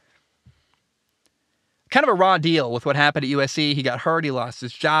a raw deal with what happened at USC. He got hurt. He lost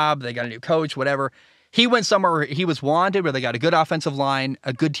his job. They got a new coach, whatever. He went somewhere where he was wanted, where they got a good offensive line,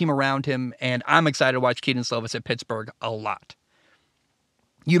 a good team around him, and I'm excited to watch Keaton Slovis at Pittsburgh a lot.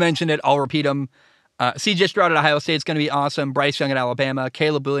 You mentioned it. I'll repeat them. C.J. Stroud at Ohio State is going to be awesome. Bryce Young at Alabama.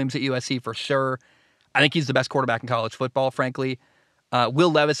 Caleb Williams at USC for sure. I think he's the best quarterback in college football, frankly.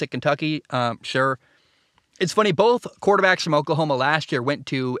 Will Levis at Kentucky, sure. It's funny, both quarterbacks from Oklahoma last year went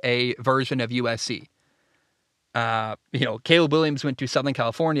to a version of USC. Caleb Williams went to Southern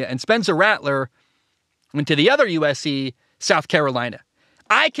California, and Spencer Rattler went to the other USC, South Carolina.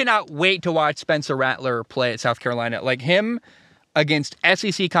 I cannot wait to watch Spencer Rattler play at South Carolina. Like, him against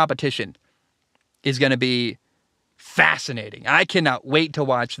SEC competition is going to be fascinating. I cannot wait to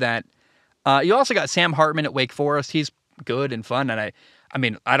watch that. You also got Sam Hartman at Wake Forest. He's good and fun, and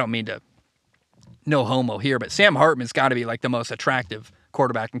I don't mean to, no homo here, but Sam Hartman's got to be like the most attractive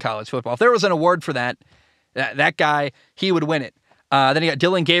quarterback in college football. If there was an award for that guy, he would win it. Then you got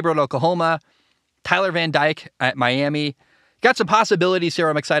Dylan Gabriel at Oklahoma, Tyler Van Dyke at Miami. Got some possibilities here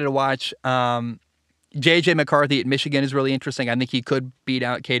I'm excited to watch. J.J. McCarthy at Michigan is really interesting. I think he could beat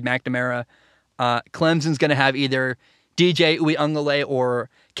out Cade McNamara. Clemson's going to have either DJ Uiagalelei or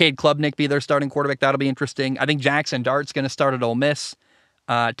Cade Klubnik be their starting quarterback. That'll be interesting. I think Jackson Dart's going to start at Ole Miss.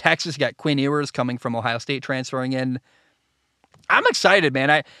 Texas got Quinn Ewers coming from Ohio State transferring in. I'm excited,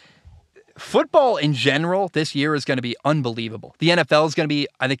 man. Football in general this year is going to be unbelievable. The NFL is going to be,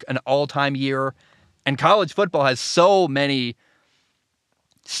 I think, an all-time year. And college football has so many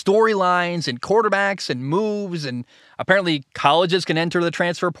storylines and quarterbacks and moves. And apparently colleges can enter the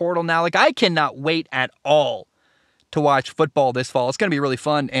transfer portal now. Like, I cannot wait at all to watch football this fall. It's going to be really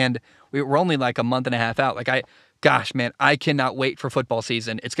fun. And we're only like a month and a half out. Gosh, man, I cannot wait for football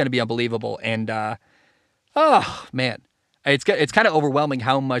season. It's going to be unbelievable. And, oh, man. It's kind of overwhelming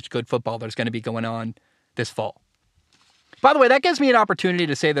how much good football there's going to be going on this fall. By the way, that gives me an opportunity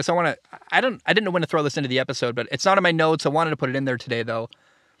to say this. I didn't know when to throw this into the episode, but it's not in my notes. I wanted to put it in there today, though.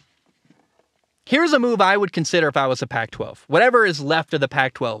 Here's a move I would consider if I was a Pac-12. Whatever is left of the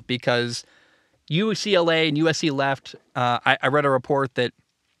Pac-12, because UCLA and USC left. I read a report that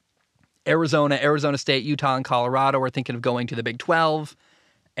Arizona State, Utah, and Colorado are thinking of going to the Big 12.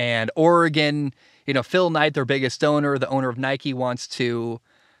 And Oregon, Phil Knight, their biggest donor, the owner of Nike, wants to,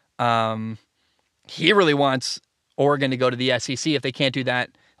 he really wants Oregon to go to the SEC. If they can't do that,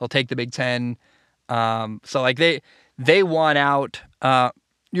 they'll take the Big 10. So they want out.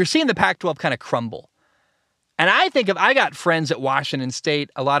 You're seeing the Pac-12 kind of crumble. And I got friends at Washington State.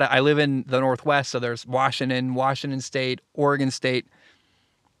 I live in the Northwest, so there's Washington State, Oregon State,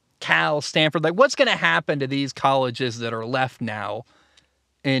 Cal, Stanford. What's going to happen to these colleges that are left now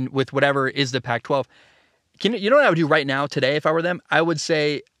with whatever is the Pac-12? You know what I would do right now today if I were them? I would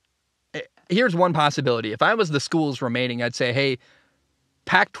say, here's one possibility. If I was the schools remaining, I'd say, hey,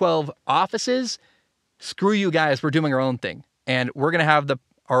 Pac-12 offices, screw you guys. We're doing our own thing. And we're going to have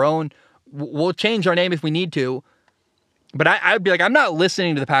our own, we'll change our name if we need to. But I'd be like, I'm not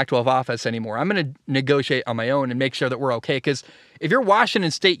listening to the Pac-12 office anymore. I'm going to negotiate on my own and make sure that we're okay. Because if you're Washington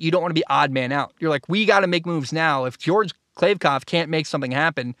State, you don't want to be odd man out. You're like, we got to make moves now. If George Klavekoff can't make something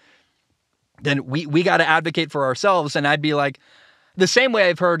happen, then we got to advocate for ourselves. And I'd be like, the same way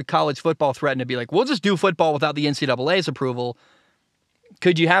I've heard college football threaten to be like, we'll just do football without the NCAA's approval.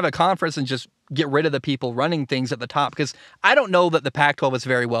 Could you have a conference and just get rid of the people running things at the top? Because I don't know that the Pac-12 is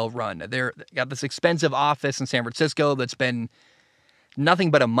very well run. They've got this expensive office in San Francisco that's been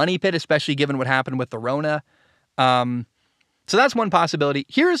nothing but a money pit, especially given what happened with the Rona. So that's one possibility.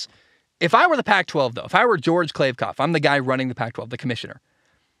 If I were the Pac-12, though, if I were George Klavekoff, I'm the guy running the Pac-12, the commissioner.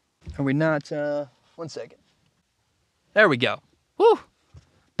 Are we not? 1 second. There we go. Whew.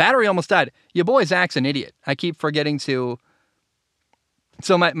 Battery almost died. Your boy Zach's an idiot. I keep forgetting to...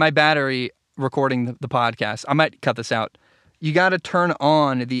 So my battery recording the podcast, I might cut this out. You got to turn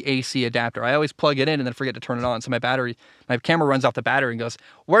on the AC adapter. I always plug it in and then forget to turn it on. So my camera runs off the battery and goes,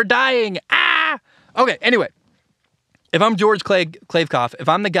 we're dying. Ah! Okay, anyway. If I'm George Klavekoff, if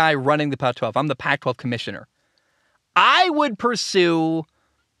I'm the guy running the Pac-12, I'm the Pac-12 commissioner, I would pursue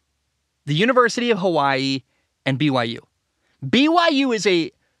the University of Hawaii and BYU. BYU is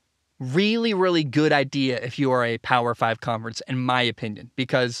a really, really good idea if you are a Power 5 conference, in my opinion,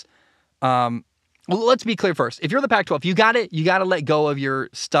 because, well, let's be clear first. If you're the Pac-12, you gotta let go of your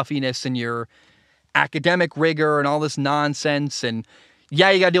stuffiness and your academic rigor and all this nonsense. And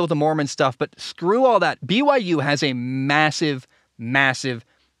yeah, you gotta deal with the Mormon stuff, but screw all that. BYU has a massive, massive,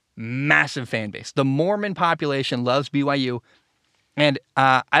 massive fan base. The Mormon population loves BYU. And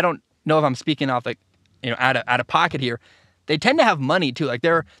I don't know if I'm speaking off out of pocket here. They tend to have money too.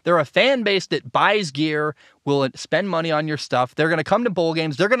 They're a fan base that buys gear, will spend money on your stuff. They're going to come to bowl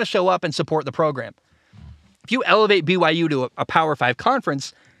games. They're going to show up and support the program. If you elevate BYU to a Power 5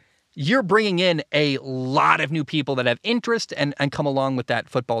 conference, you're bringing in a lot of new people that have interest and come along with that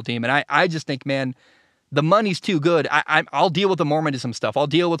football team. And I just think, man, the money's too good. I'll deal with the Mormonism stuff. I'll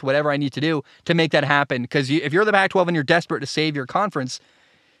deal with whatever I need to do to make that happen. Because if you're the Pac-12 and you're desperate to save your conference,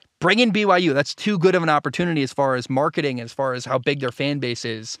 bring in BYU. That's too good of an opportunity as far as marketing, as far as how big their fan base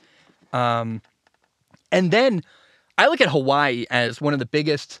is. And then I look at Hawaii as one of the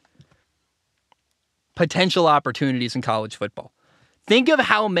biggest potential opportunities in college football. Think of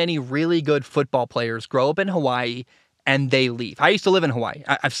how many really good football players grow up in Hawaii and they leave. I used to live in Hawaii.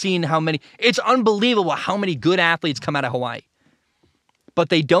 I've seen how many. It's unbelievable how many good athletes come out of Hawaii. But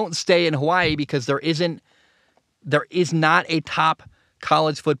they don't stay in Hawaii because there is not a top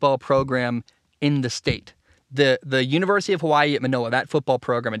college football program in the state. The University of Hawaii at Manoa, that football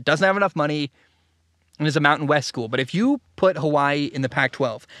program, it doesn't have enough money and is a Mountain West school. But if you put Hawaii in the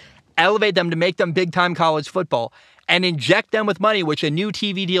Pac-12, elevate them to make them big-time college football, and inject them with money, which a new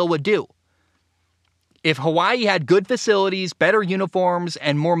TV deal would do. If Hawaii had good facilities, better uniforms,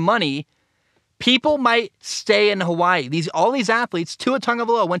 and more money, People might stay in Hawaii. All these athletes, Tua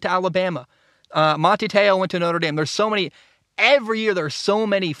Tagovailoa went to Alabama. Monte Teo went to Notre Dame. There's so many. Every year there are so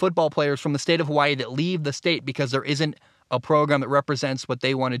many football players from the state of Hawaii that leave the state because there isn't a program that represents what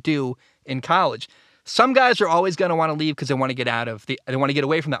they want to do in college. Some guys are always going to want to leave because they want to get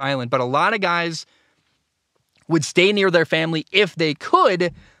away from the island. But a lot of guys would stay near their family if they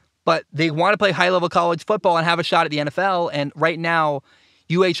could, but they want to play high-level college football and have a shot at the NFL. And right now,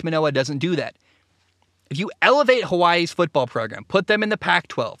 UH Manoa doesn't do that. If you elevate Hawaii's football program, put them in the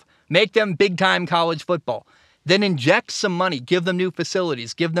Pac-12, make them big-time college football, then inject some money, give them new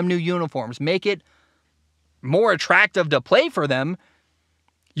facilities, give them new uniforms, make it more attractive to play for them,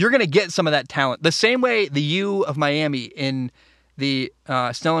 you're going to get some of that talent. The same way the U of Miami in the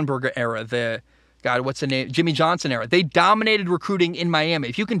Snellenberger era, Jimmy Johnson era, they dominated recruiting in Miami.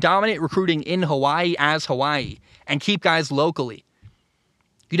 If you can dominate recruiting in Hawaii as Hawaii and keep guys locally,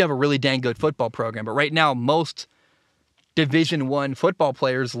 you'd have a really dang good football program. But right now, most Division I football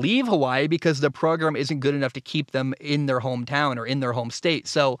players leave Hawaii because the program isn't good enough to keep them in their hometown or in their home state.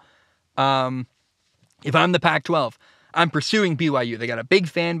 So if I'm the Pac-12, I'm pursuing BYU. They got a big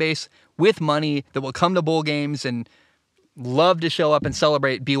fan base with money that will come to bowl games and love to show up and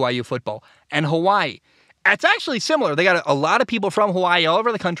celebrate BYU football. And Hawaii, it's actually similar. They got a lot of people from Hawaii all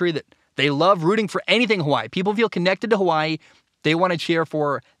over the country that they love rooting for anything Hawaii. People feel connected to Hawaii. They want to cheer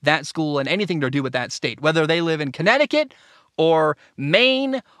for that school and anything to do with that state. Whether they live in Connecticut or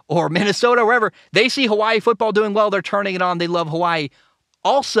Maine or Minnesota, wherever, they see Hawaii football doing well, they're turning it on. They love Hawaii.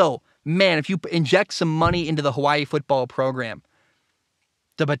 Also, man, if you inject some money into the Hawaii football program,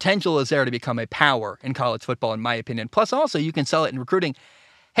 the potential is there to become a power in college football, in my opinion. Plus, also, you can sell it in recruiting.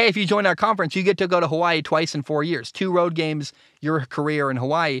 Hey, if you join our conference, you get to go to Hawaii twice in 4 years. 2 road games, your career in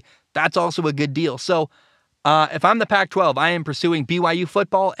Hawaii. That's also a good deal. So, if I'm the Pac-12, I am pursuing BYU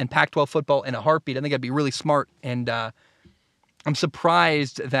football and Pac-12 football in a heartbeat. I think I'd be really smart, and I'm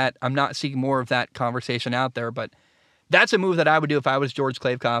surprised that I'm not seeing more of that conversation out there, but that's a move that I would do if I was George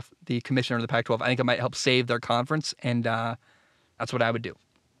Klavekoff, the commissioner of the Pac-12. I think it might help save their conference, and that's what I would do.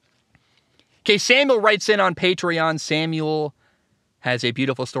 Okay, Samuel writes in on Patreon. Samuel has a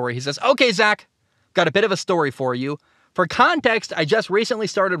beautiful story. He says, okay, Zach, got a bit of a story for you. For context, I just recently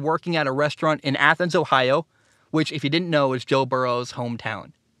started working at a restaurant in Athens, Ohio, which, if you didn't know, is Joe Burrow's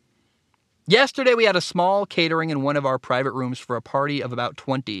hometown. Yesterday, we had a small catering in one of our private rooms for a party of about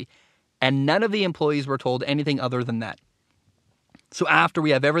 20, and none of the employees were told anything other than that. So after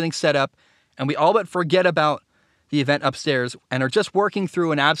we have everything set up, and we all but forget about the event upstairs and are just working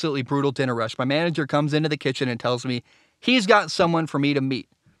through an absolutely brutal dinner rush, my manager comes into the kitchen and tells me he's got someone for me to meet.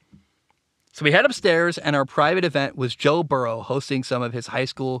 So we head upstairs, and our private event was Joe Burrow hosting some of his high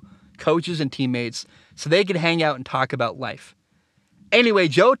school coaches and teammates so they could hang out and talk about life. Anyway,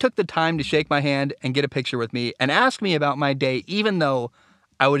 Joe took the time to shake my hand and get a picture with me and ask me about my day, even though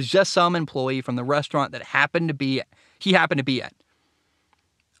I was just some employee from the restaurant that he happened to be at.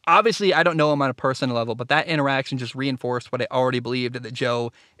 Obviously, I don't know him on a personal level, but that interaction just reinforced what I already believed, that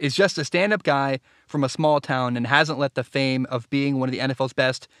Joe is just a stand-up guy from a small town and hasn't let the fame of being one of the NFL's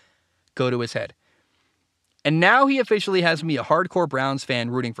best go to his head. And now he officially has me, a hardcore Browns fan,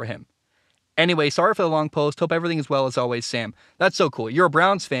 rooting for him. Anyway, sorry for the long post. Hope everything is well as always, Sam. That's so cool. You're a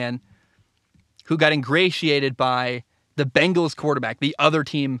Browns fan who got ingratiated by the Bengals quarterback, the other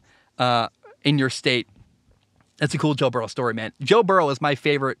team in your state. That's a cool Joe Burrow story, man. Joe Burrow is my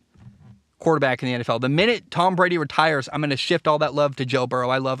favorite quarterback in the NFL. The minute Tom Brady retires, I'm going to shift all that love to Joe Burrow.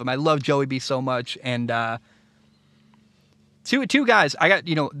 I love him. I love Joey B so much. And two guys. I got,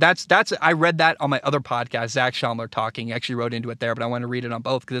 that's I read that on my other podcast, Zach Schaumler Talking. He actually wrote into it there, but I want to read it on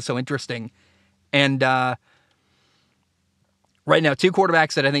both because it's so interesting. And right now, 2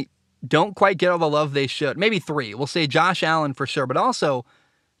 quarterbacks that I think don't quite get all the love they should. Maybe 3. We'll say Josh Allen for sure, but also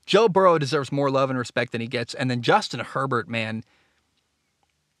Joe Burrow deserves more love and respect than he gets. And then Justin Herbert, man,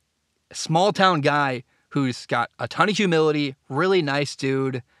 a small town guy who's got a ton of humility, really nice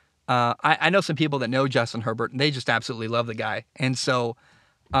dude. I know some people that know Justin Herbert, and they just absolutely love the guy. And so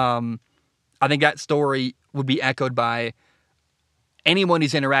I think that story would be echoed by anyone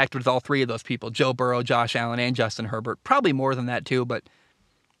who's interacted with all 3 of those people, Joe Burrow, Josh Allen, and Justin Herbert. Probably more than that too, but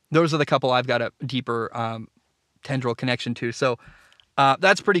those are the couple I've got a deeper tendril connection to. So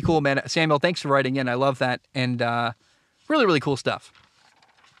that's pretty cool, man. Samuel, thanks for writing in. I love that. And really, really cool stuff.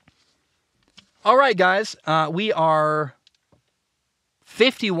 All right, guys. We are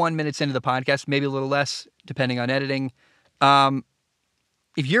 51 minutes into the podcast, maybe a little less, depending on editing.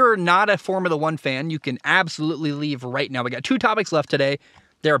 If you're not a Formula One fan, you can absolutely leave right now. We got 2 topics left today.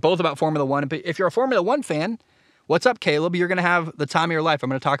 They're both about Formula One. But if you're a Formula One fan, What's up, Caleb? You're going to have the time of your life. I'm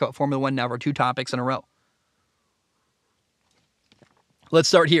going to talk about Formula One now for 2 topics in a row. Let's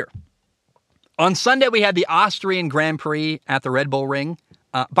start here. On Sunday, we had the Austrian Grand Prix at the Red Bull Ring.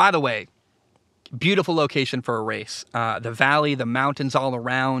 By the way, beautiful location for a race. The valley, the mountains all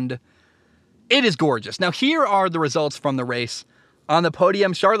around. It is gorgeous. Now, here are the results from the race. On the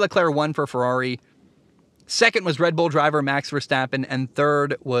podium, Charles Leclerc won for Ferrari. Second was Red Bull driver Max Verstappen. And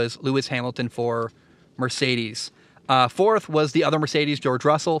third was Lewis Hamilton for Mercedes. Fourth was the other Mercedes, George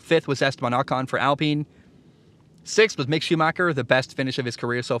Russell. Fifth was Esteban Ocon for Alpine. Sixth was Mick Schumacher, the best finish of his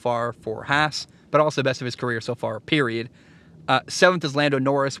career so far for Haas, but also the best of his career so far, period. Seventh is Lando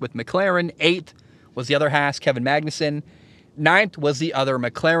Norris with McLaren. Eighth was the other Haas, Kevin Magnussen. Ninth was the other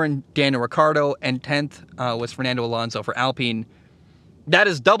McLaren, Daniel Ricciardo. And 10th was Fernando Alonso for Alpine. That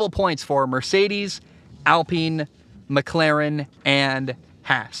is double points for Mercedes, Alpine, McLaren, and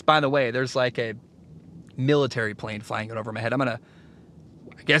Haas. By the way, there's like a military plane flying over my head. I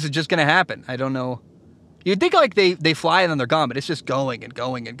guess it's just going to happen. I don't know. You'd think like they fly and then they're gone, but it's just going and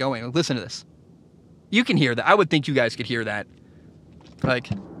going and going. Like, listen to this. You can hear that. I would think you guys could hear that. Like,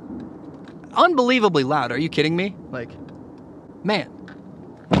 unbelievably loud. Are you kidding me? Like, man.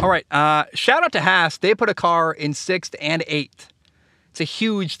 All right. Shout out to Haas. They put a car in 6th and 8th. It's a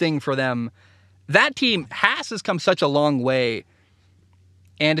huge thing for them. That team, Haas, has come such a long way.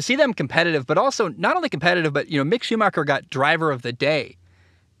 And to see them competitive, but also not only competitive, but, Mick Schumacher got driver of the day.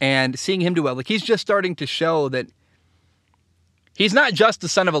 And seeing him do well, like he's just starting to show that he's not just the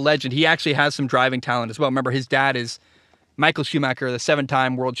son of a legend. He actually has some driving talent as well. Remember, his dad is Michael Schumacher, the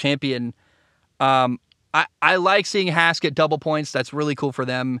 7-time world champion. I like seeing Haas get double points. That's really cool for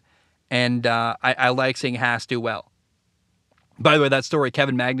them. And I like seeing Haas do well. By the way, that story,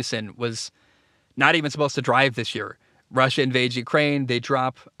 Kevin Magnussen was not even supposed to drive this year. Russia invades Ukraine. They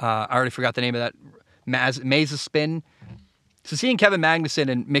drop, I already forgot the name of that, Midseason. So seeing Kevin Magnussen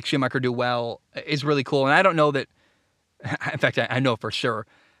and Mick Schumacher do well is really cool. And I don't know that, in fact, I know for sure,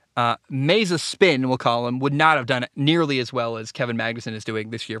 Midseason, we'll call him, would not have done it nearly as well as Kevin Magnussen is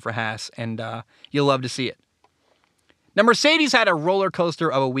doing this year for Haas. And you'll love to see it. Now, Mercedes had a roller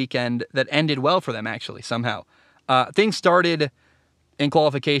coaster of a weekend that ended well for them, actually, somehow. Things started in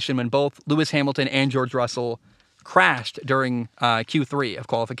qualification when both Lewis Hamilton and George Russell crashed during Q3 of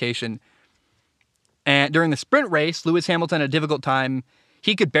qualification. And during the sprint race, Lewis Hamilton had a difficult time.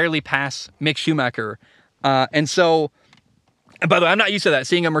 He could barely pass Mick Schumacher. And by the way, I'm not used to that,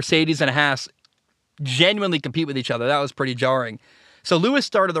 seeing a Mercedes and a Haas genuinely compete with each other. That was pretty jarring. So Lewis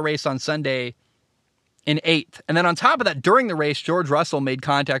started the race on Sunday in 8th. And then on top of that, during the race, George Russell made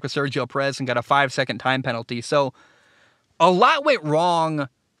contact with Sergio Perez and got a 5-second time penalty. So a lot went wrong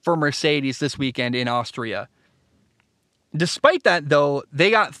for Mercedes this weekend in Austria. Despite that, though, they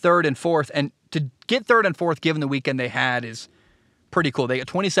got 3rd and 4th. And to get 3rd and 4th, given the weekend they had, is pretty cool. They got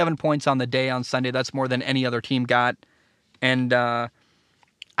 27 points on the day on Sunday. That's more than any other team got. And I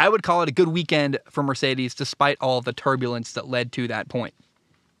would call it a good weekend for Mercedes, despite all of the turbulence that led to that point.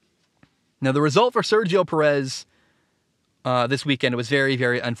 Now, the result for Sergio Perez this weekend was very,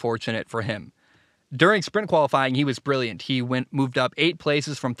 very unfortunate for him. During sprint qualifying, he was brilliant. He moved up 8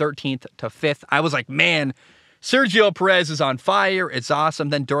 places from 13th to 5th. I was like, man, Sergio Perez is on fire. It's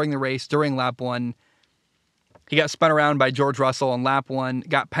awesome. Then during the race, during lap 1, he got spun around by George Russell on lap 1,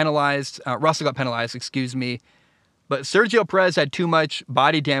 got penalized. Russell got penalized, excuse me. But Sergio Perez had too much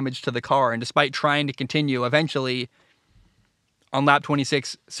body damage to the car, and despite trying to continue, eventually, on lap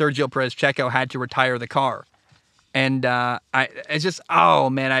 26, Sergio Perez Checo had to retire the car. And I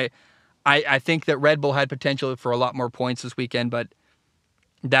think that Red Bull had potential for a lot more points this weekend, but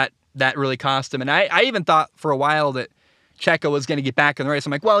that really cost him. And I even thought for a while that Checo was going to get back in the race.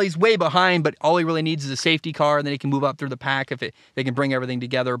 I'm like, well, he's way behind, but all he really needs is a safety car, and then he can move up through the pack if they can bring everything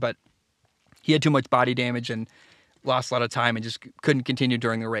together. But he had too much body damage and lost a lot of time and just couldn't continue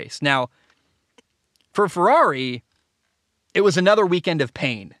during the race. Now, for Ferrari, it was another weekend of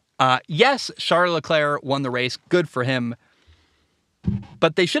pain. Yes, Charles Leclerc won the race. Good for him.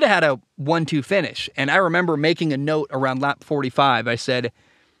 But they should have had a 1-2 finish. And I remember making a note around lap 45. I said,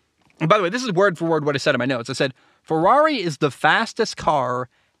 and by the way, this is word for word what I said in my notes. I said, Ferrari is the fastest car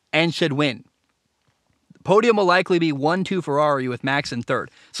and should win. The podium will likely be 1-2 Ferrari with Max in 3rd.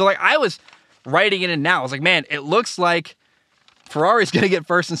 So I was writing it in now. I was like, man, it looks like Ferrari's going to get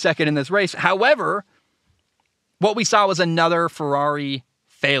 1st and 2nd in this race. However, what we saw was another Ferrari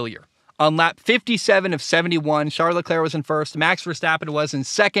failure. On lap 57 of 71, Charles Leclerc was in 1st, Max Verstappen was in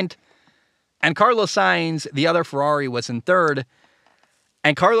 2nd, and Carlos Sainz, the other Ferrari, was in 3rd.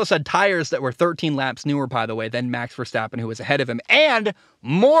 And Carlos had tires that were 13 laps newer, by the way, than Max Verstappen, who was ahead of him, and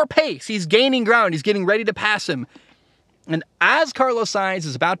more pace. He's gaining ground. He's getting ready to pass him. And as Carlos Sainz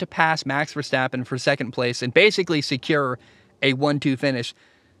is about to pass Max Verstappen for second place and basically secure a 1-2 finish,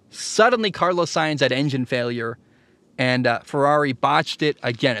 suddenly Carlos Sainz had engine failure, and Ferrari botched it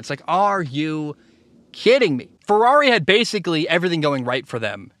again. It's like, are you kidding me? Ferrari had basically everything going right for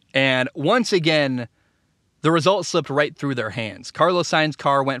them. And once again, the result slipped right through their hands. Carlos Sainz's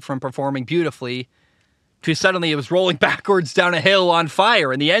car went from performing beautifully to suddenly it was rolling backwards down a hill on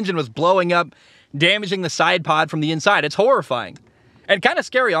fire, and the engine was blowing up, damaging the side pod from the inside. It's horrifying. And kind of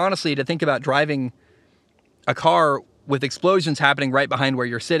scary, honestly, to think about driving a car with explosions happening right behind where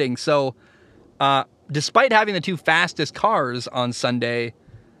you're sitting. So, despite having the two fastest cars on Sunday,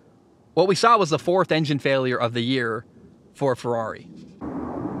 what we saw was the fourth engine failure of the year for Ferrari.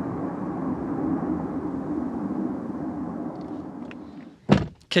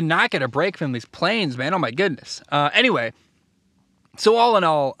 Cannot get a break from these planes, man. Oh my goodness. Anyway, so all in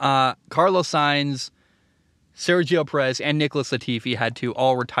all, Carlos Sainz, Sergio Perez, and Nicholas Latifi had to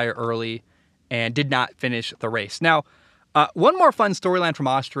all retire early and did not finish the race. Now, one more fun storyline from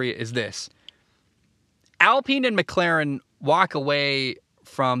Austria is this. Alpine and McLaren walk away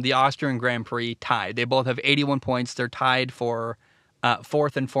from the Austrian Grand Prix tied. They both have 81 points. They're tied for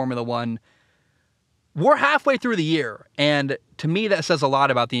fourth in Formula One. We're halfway through the year, and to me that says a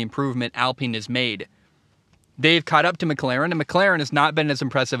lot about the improvement Alpine has made. They've caught up to McLaren, and McLaren has not been as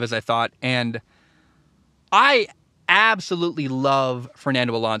impressive as I thought, and I absolutely love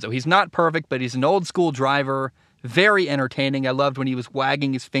Fernando Alonso. He's not perfect, but he's an old-school driver, very entertaining. I loved when he was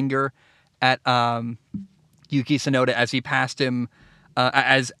wagging his finger at Yuki Tsunoda as he passed him,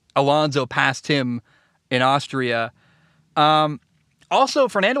 as Alonso passed him in Austria. Also,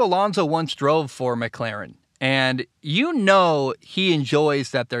 Fernando Alonso once drove for McLaren, and you know he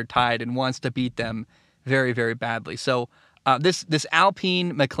enjoys that they're tied and wants to beat them very, very badly. So this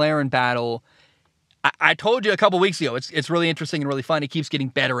Alpine-McLaren battle, I told you a couple weeks ago, it's really interesting and really fun. It keeps getting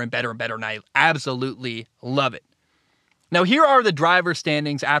better and better and better, and I absolutely love it. Now, here are the driver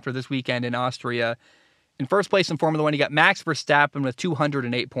standings after this weekend in Austria. In first place in Formula One, you got Max Verstappen with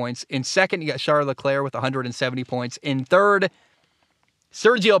 208 points. In second, you got Charles Leclerc with 170 points. In third,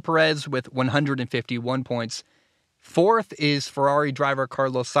 Sergio Perez with 151 points. Fourth is Ferrari driver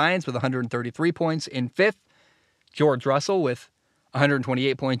Carlos Sainz with 133 points. In fifth, George Russell with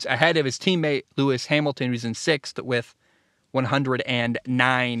 128 points, ahead of his teammate Lewis Hamilton, who's in sixth with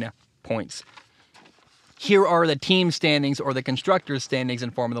 109 points. Here are the team standings, or the constructors' standings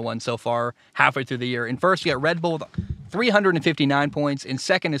in Formula One so far, halfway through the year. In first, you got Red Bull with 359 points. In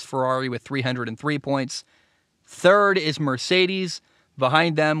second is Ferrari with 303 points. Third is Mercedes,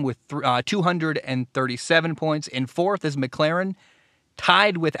 behind them with 237 points. In fourth is McLaren,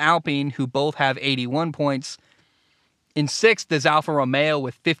 tied with Alpine, who both have 81 points. In sixth is Alfa Romeo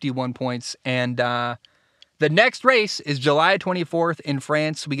with 51 points. And the next race is July 24th in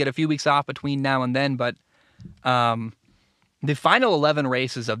France. We get a few weeks off between now and then, but the final 11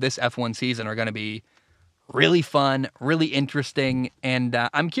 races of this F1 season are going to be really fun, really interesting. And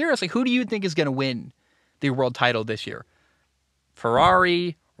I'm curious, like, who do you think is going to win the world title this year?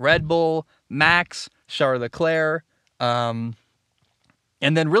 Ferrari, Red Bull, Max, Charles Leclerc, and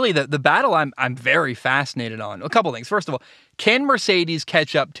then really the battle I'm very fascinated on. A couple things. First of all, can Mercedes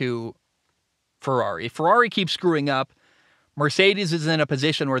catch up to Ferrari? If Ferrari keeps screwing up, Mercedes is in a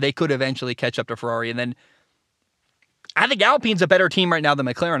position where they could eventually catch up to Ferrari. And then I think Alpine's a better team right now than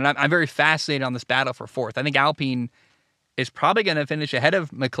McLaren. And I'm very fascinated on this battle for fourth. I think Alpine is probably going to finish ahead of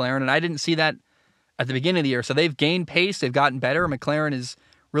McLaren, and I didn't see that at the beginning of the year. So they've gained pace. They've gotten better. McLaren is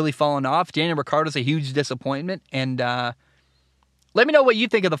really fallen off. Daniel Ricciardo's a huge disappointment. And let me know what you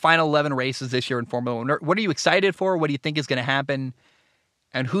think of the final 11 races this year in Formula One. What are you excited for? What do you think is going to happen?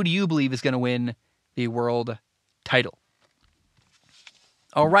 And who do you believe is going to win the world title?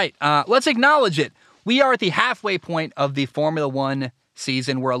 All right, let's acknowledge it. We are at the halfway point of the Formula One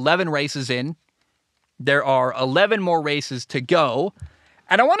season. We're 11 races in. There are 11 more races to go.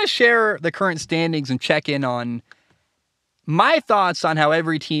 And I want to share the current standings and check in on my thoughts on how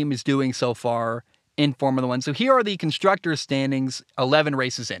every team is doing so far in Formula One. So here are the constructors' standings, 11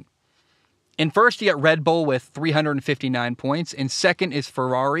 races in. In first, you got Red Bull with 359 points. In second is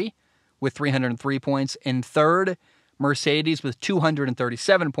Ferrari with 303 points. In third, Mercedes with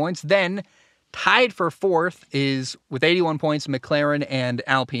 237 points. Then, tied for fourth is, with 81 points, McLaren and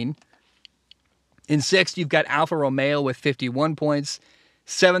Alpine. In sixth, you've got Alfa Romeo with 51 points.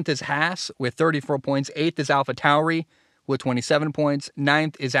 Seventh is Haas with 34 points. Eighth is AlphaTauri with 27 points.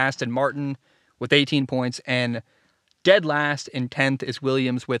 Ninth is Aston Martin with 18 points. And Dead last in 10th is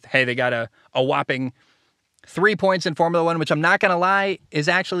Williams with, hey, they got a whopping 3 points in Formula One, which I'm not going to lie is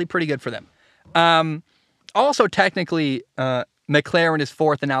actually pretty good for them. Also, technically, McLaren is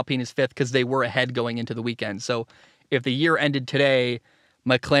 4th and Alpine is 5th because they were ahead going into the weekend. So if the year ended today,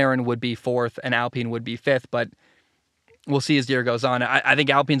 McLaren would be 4th and Alpine would be 5th, but we'll see as the year goes on. I think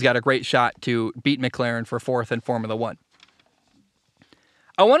Alpine's got a great shot to beat McLaren for 4th in Formula One.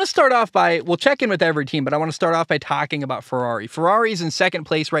 I want to start off we'll check in with every team, but I want to start off by talking about Ferrari. Ferrari's in second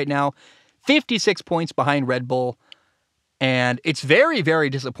place right now, 56 points behind Red Bull, and it's very, very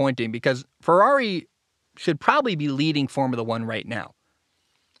disappointing because Ferrari should probably be leading Formula One right now.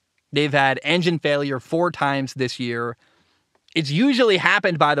 They've had engine failure 4 times this year. It's usually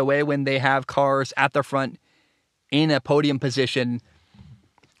happened, by the way, when they have cars at the front in a podium position.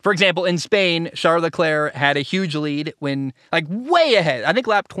 For example, in Spain, Charles Leclerc had a huge lead when, way ahead, I think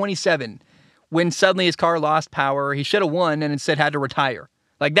lap 27, when suddenly his car lost power. He should have won and instead had to retire.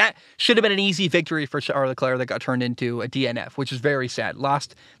 That should have been an easy victory for Charles Leclerc that got turned into a DNF, which is very sad.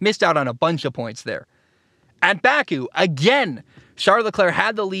 Missed out on a bunch of points there. At Baku, again, Charles Leclerc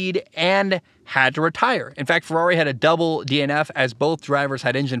had the lead and had to retire. In fact, Ferrari had a double DNF as both drivers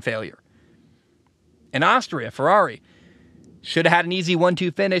had engine failure. In Austria, Ferrari should have had an easy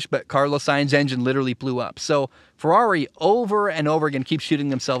 1-2 finish, but Carlos Sainz's engine literally blew up. So Ferrari over and over again keeps shooting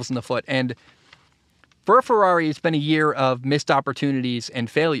themselves in the foot. And for Ferrari, it's been a year of missed opportunities and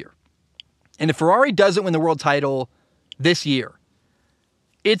failure. And if Ferrari doesn't win the world title this year,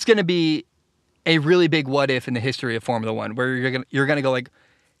 it's going to be a really big what if in the history of Formula One, where you're going to go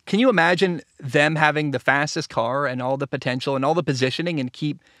can you imagine them having the fastest car and all the potential and all the positioning and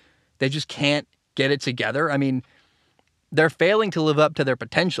they just can't get it together? I mean, they're failing to live up to their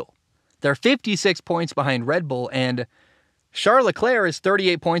potential. They're 56 points behind Red Bull, and Charles Leclerc is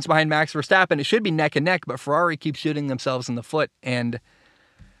 38 points behind Max Verstappen. It should be neck and neck, but Ferrari keeps shooting themselves in the foot, and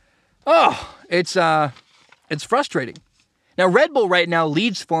it's frustrating. Now, Red Bull right now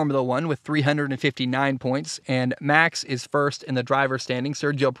leads Formula One with 359 points, and Max is first in the driver's standing.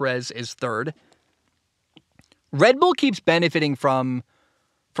 Sergio Perez is third. Red Bull keeps benefiting from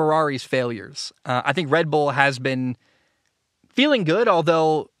Ferrari's failures. I think Red Bull has been feeling good,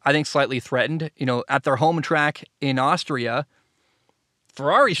 although I think slightly threatened. At their home track in Austria,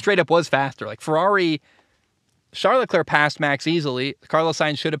 Ferrari straight up was faster. Charles Leclerc passed Max easily. Carlos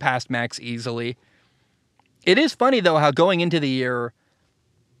Sainz should have passed Max easily. It is funny, though, how going into the year,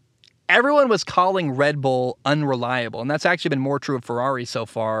 everyone was calling Red Bull unreliable, and that's actually been more true of Ferrari so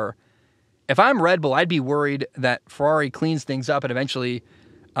far. If I'm Red Bull, I'd be worried that Ferrari cleans things up and eventually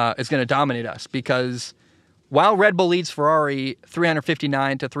is going to dominate us, because while Red Bull leads Ferrari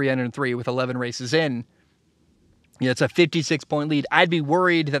 359 to 303 with 11 races in, it's a 56-point lead. I'd be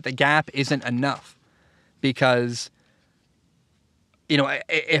worried that the gap isn't enough, because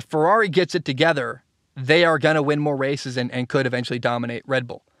if Ferrari gets it together, they are going to win more races and could eventually dominate Red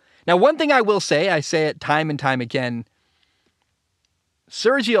Bull. Now, one thing I will say, I say it time and time again,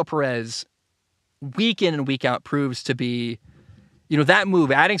 Sergio Perez, week in and week out, proves to be, that move,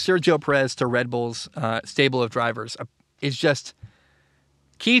 adding Sergio Perez to Red Bull's stable of drivers,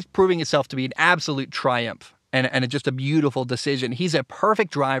 keeps proving itself to be an absolute triumph and just a beautiful decision. He's a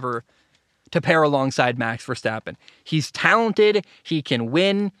perfect driver to pair alongside Max Verstappen. He's talented. He can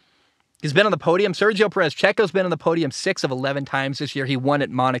win. He's been on the podium. Sergio Perez, Checo's been on the podium 6 of 11 times this year. He won at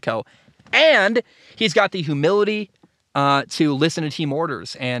Monaco. And he's got the humility to listen to team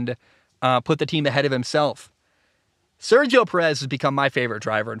orders and put the team ahead of himself. Sergio Perez has become my favorite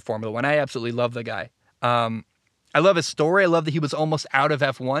driver in Formula One. I absolutely love the guy. I love his story. I love that he was almost out of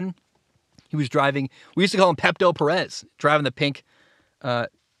F1. He was driving, we used to call him Pepto Perez, driving the pink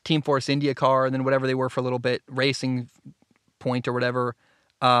Team Force India car, and then whatever they were for a little bit, Racing Point or whatever.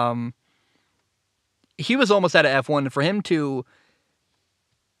 He was almost out of F1, and for him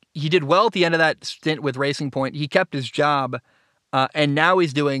he did well at the end of that stint with Racing Point. He kept his job, and now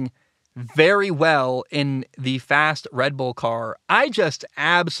he's doing very well in the fast Red Bull car. I just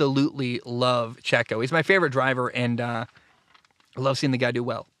absolutely love Checo. He's my favorite driver, and I love seeing the guy do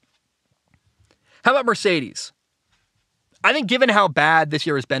well. How about Mercedes? I think given how bad this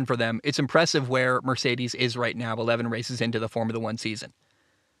year has been for them, it's impressive where Mercedes is right now, 11 races into the Formula One season.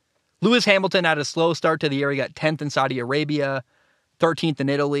 Lewis Hamilton had a slow start to the year. He got 10th in Saudi Arabia, 13th in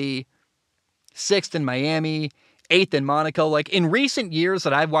Italy, 6th in Miami, 8th in Monaco. In recent years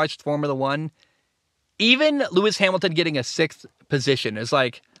that I've watched Formula One, even Lewis Hamilton getting a 6th position is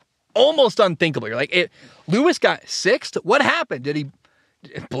almost unthinkable. You're Lewis got 6th? What happened? Did he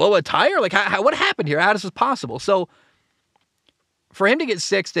blow a tire? What happened here? How is this possible? So for him to get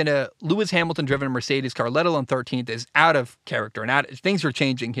sixth in a Lewis Hamilton-driven Mercedes car, let alone 13th, is out of character, and things are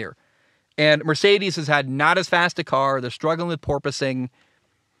changing here. And Mercedes has had not as fast a car. They're struggling with porpoising.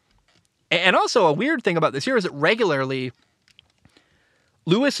 And also, a weird thing about this year is that regularly,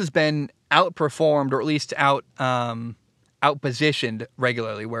 Lewis has been outperformed, or at least outpositioned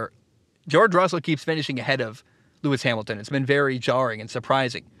regularly, where George Russell keeps finishing ahead of Lewis Hamilton. It's been very jarring and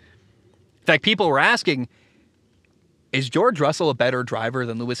surprising. In fact, people were asking, is George Russell a better driver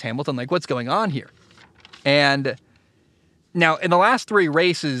than Lewis Hamilton? Like, what's going on here? And now, in the last 3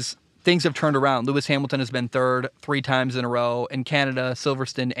 races, things have turned around. Lewis Hamilton has been third 3 times in a row in Canada,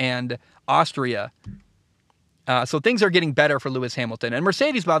 Silverstone, and Austria. So things are getting better for Lewis Hamilton. And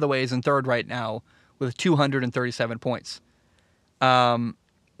Mercedes, by the way, is in third right now with 237 points. McLaren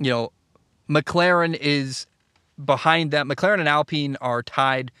is behind them. McLaren and Alpine are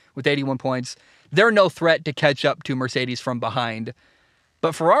tied with 81 points. They're no threat to catch up to Mercedes from behind.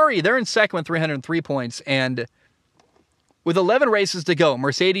 But Ferrari, they're in second with 303 points. And with 11 races to go,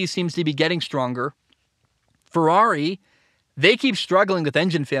 Mercedes seems to be getting stronger. Ferrari, they keep struggling with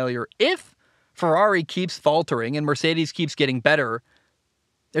engine failure. If Ferrari keeps faltering and Mercedes keeps getting better,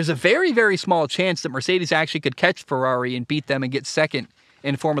 there's a very, very small chance that Mercedes actually could catch Ferrari and beat them and get second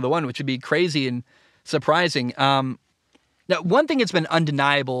in Formula One, which would be crazy and surprising. Now, one thing that's been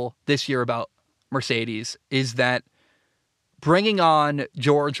undeniable this year about Mercedes is that bringing on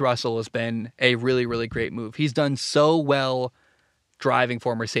George Russell has been a really, really great move. He's done so well driving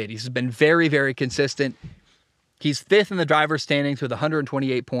for Mercedes. He's been very, very consistent. He's 5th in the driver's standings with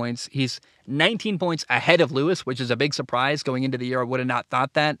 128 points. He's 19 points ahead of Lewis, which is a big surprise going into the year. I would have not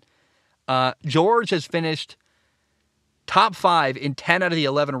thought that. George has finished top 5 in 10 out of the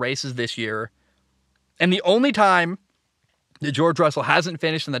 11 races this year. And the only time that George Russell hasn't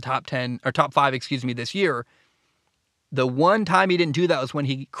finished in the top 5, this year, the one time he didn't do that was when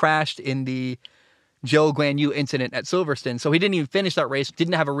he crashed in the Joe Guan Yu incident at Silverstone. So he didn't even finish that race,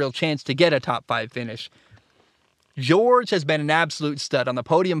 didn't have a real chance to get a top 5 finish. George has been an absolute stud on the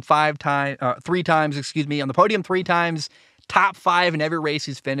podium 3 times, on the podium 3 times, top 5 in every race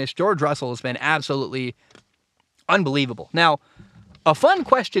he's finished. George Russell has been absolutely unbelievable. Now, a fun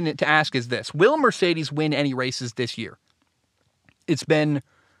question to ask is this: will Mercedes win any races this year? It's been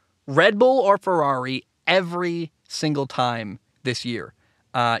Red Bull or Ferrari every single time this year.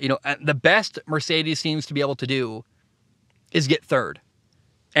 The best Mercedes seems to be able to do is get third.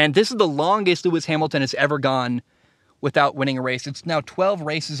 And this is the longest Lewis Hamilton has ever gone without winning a race. It's now 12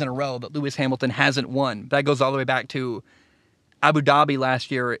 races in a row that Lewis Hamilton hasn't won. That goes all the way back to Abu Dhabi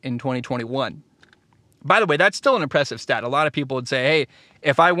last year in 2021. By the way, that's still an impressive stat. A lot of people would say, hey,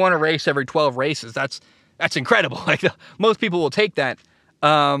 if I won a race every 12 races, that's incredible. Like, most people will take that.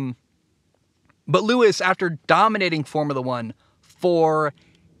 But Lewis, after dominating Formula One for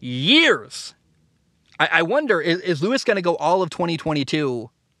years, I wonder, is Lewis going to go all of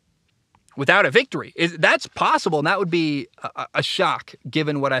 2022 without a victory? That's possible, and that would be a shock,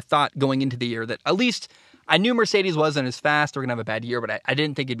 given what I thought going into the year, that at least I knew Mercedes wasn't as fast. They're going to have a bad year, but I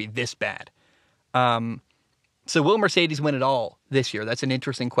didn't think it'd be this bad. So will Mercedes win it all this year? That's an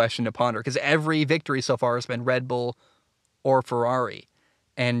interesting question to ponder, because every victory so far has been Red Bull or Ferrari.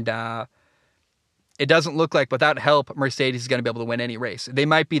 And it doesn't look like, without help, Mercedes is going to be able to win any race. They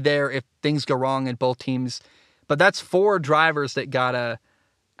might be there if things go wrong in both teams, but that's 4 drivers that got to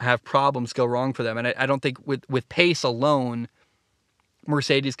have problems go wrong for them. And I don't think with pace alone,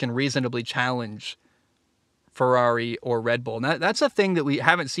 Mercedes can reasonably challenge Ferrari or Red Bull. And that's a thing that we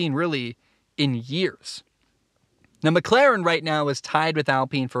haven't seen really in years. Now, McLaren right now is tied with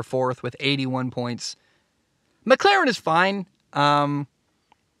Alpine for 4th with 81 points. McLaren is fine.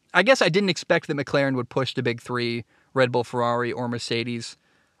 I guess I didn't expect that McLaren would push the big 3, Red Bull, Ferrari, or Mercedes.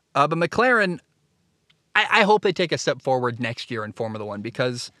 But McLaren, I hope they take a step forward next year in Formula One,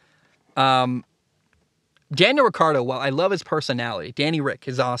 because Daniel Ricciardo, while I love his personality, Danny Rick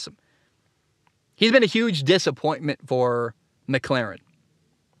is awesome. He's been a huge disappointment for McLaren.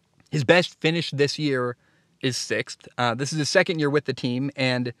 His best finish this year is 6th. This is his 2nd year with the team,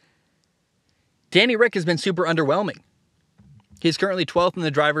 and Danny Rick has been super underwhelming. He's currently 12th in the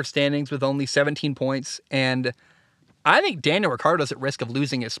driver's standings with only 17 points, and I think Daniel Ricciardo's at risk of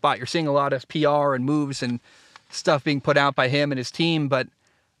losing his spot. You're seeing a lot of PR and moves and stuff being put out by him and his team, but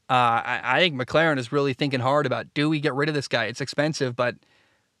I think McLaren is really thinking hard about, do we get rid of this guy? It's expensive, but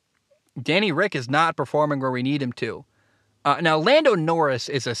Danny Rick is not performing where we need him to. Now, Lando Norris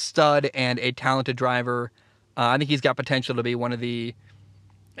is a stud and a talented driver. I think he's got potential to be one of the...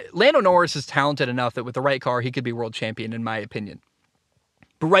 Lando Norris is talented enough that with the right car, he could be world champion, in my opinion.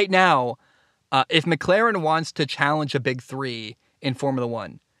 But right now, if McLaren wants to challenge a big 3 in Formula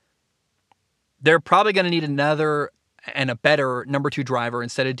One. They're probably going to need another and a better number 2 driver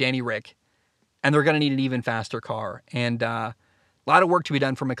instead of Danny Rick. And they're going to need an even faster car. And a lot of work to be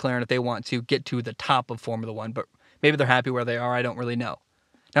done for McLaren if they want to get to the top of Formula One. But maybe they're happy where they are. I don't really know.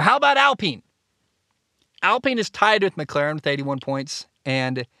 Now, how about Alpine? Alpine is tied with McLaren with 81 points.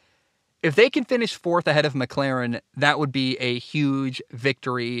 And if they can finish 4th ahead of McLaren, that would be a huge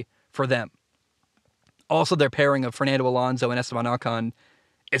victory for them. Also, their pairing of Fernando Alonso and Esteban Ocon,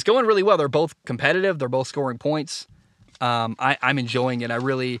 it's going really well. They're both competitive. They're both scoring points. I'm enjoying it. I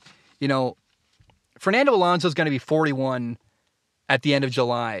really, Fernando Alonso is going to be 41 at the end of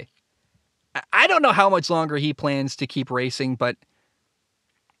July. I don't know how much longer he plans to keep racing, but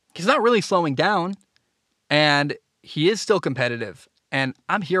he's not really slowing down, and he is still competitive, and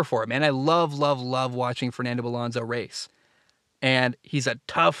I'm here for it, man. I love watching Fernando Alonso race, and he's a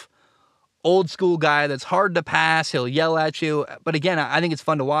tough, old school guy that's hard to pass. He'll yell at you. But again, I think it's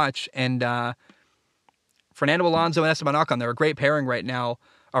fun to watch. And Fernando Alonso and Esteban Ocon, they're a great pairing right now.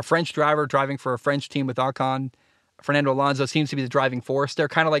 A French driver driving for a French team with Ocon. Fernando Alonso seems to be the driving force. They're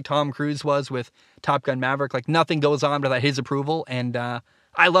kind of like Tom Cruise was with Top Gun Maverick. Like nothing goes on without his approval. And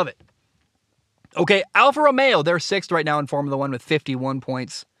I love it. Okay, Alfa Romeo, they're 6th right now in Formula One with 51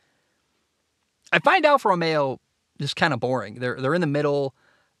 points. I find Alfa Romeo just kind of boring. They're in the middle.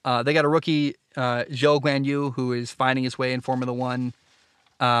 They got a rookie, Zhou Guanyu, who is finding his way in Formula One.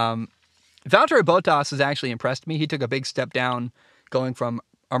 Valtteri Bottas has actually impressed me. He took a big step down going from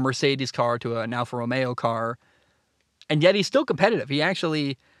a Mercedes car to an Alfa Romeo car. And yet he's still competitive. He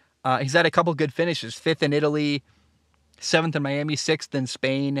actually, he's had a couple good finishes. 5th in Italy, 7th in Miami, 6th in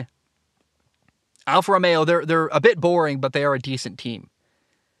Spain. Alfa Romeo, they're a bit boring, but they are a decent team.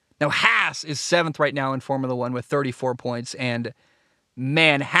 Now, Haas is 7th right now in Formula One with 34 points. And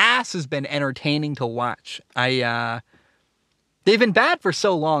man, Haas has been entertaining to watch. They've been bad for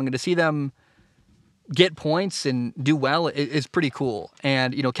so long, and to see them get points and do well is pretty cool.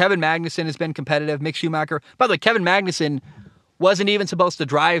 And, Kevin Magnussen has been competitive. Mick Schumacher. By the way, Kevin Magnussen wasn't even supposed to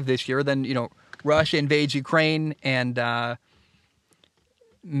drive this year. Then, Russia invades Ukraine, and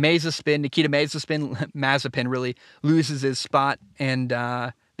Nikita Mazepin really loses his spot, and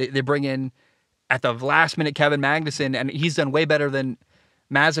they bring in, at the last minute, Kevin Magnussen, and he's done way better than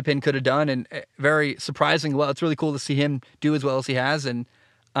Mazepin could have done, and very surprising. Well, it's really cool to see him do as well as he has. And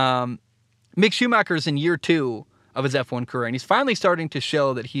Mick Schumacher's in year 2 of his F1 career, and he's finally starting to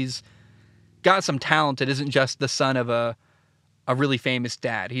show that he's got some talent that isn't just the son of a really famous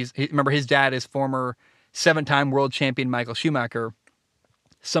dad. Remember, his dad is former 7-time world champion Michael Schumacher.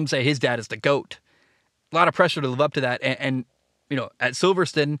 Some say his dad is the GOAT. A lot of pressure to live up to that. And at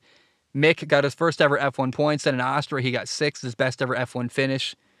Silverstone, Mick got his first ever F1 points. Then in Austria, he got 6th, his best ever F1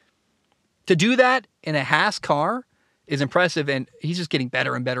 finish. To do that in a Haas car is impressive, and he's just getting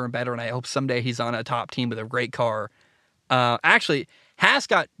better and better and better, and I hope someday he's on a top team with a great car. Actually, Haas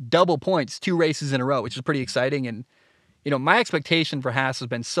got double points 2 races in a row, which is pretty exciting. And, my expectation for Haas has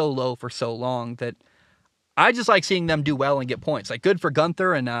been so low for so long that I just like seeing them do well and get points. Like, good for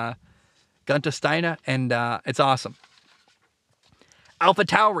Gunther and Gunther Steiner, and it's awesome.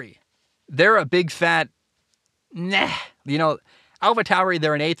 AlphaTauri, they're a big fat nah. AlphaTauri,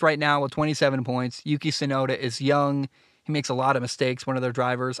 they're in 8th right now with 27 points. Yuki Tsunoda is young. He makes a lot of mistakes, one of their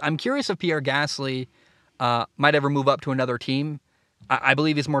drivers. I'm curious if Pierre Gasly might ever move up to another team. I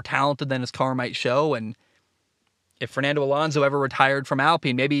believe he's more talented than his car might show, and if Fernando Alonso ever retired from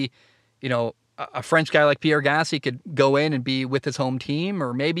Alpine, maybe, a French guy like Pierre Gasly could go in and be with his home team,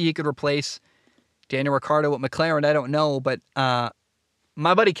 or maybe he could replace Daniel Ricciardo at McLaren. I don't know, but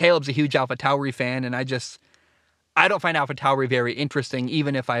my buddy Caleb's a huge AlphaTauri fan, and I don't find AlphaTauri very interesting,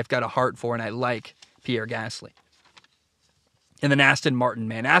 even if I've got a heart for and I like Pierre Gasly. And then Aston Martin,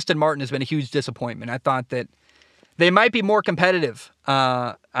 man. Aston Martin has been a huge disappointment. I thought that they might be more competitive.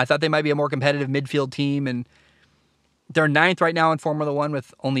 I thought they might be a more competitive midfield team, and they're 9th right now in Formula One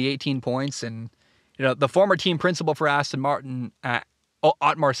with only 18 points. And, the former team principal for Aston Martin,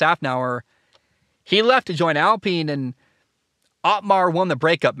 Otmar Safnauer, he left to join Alpine, and Otmar won the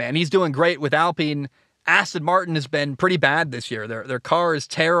breakup, man. He's doing great with Alpine. Aston Martin has been pretty bad this year. Their car is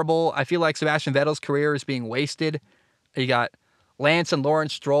terrible. I feel like Sebastian Vettel's career is being wasted. You got Lance and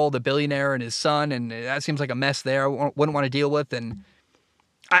Lawrence Stroll, the billionaire, and his son, and that seems like a mess there I wouldn't want to deal with. And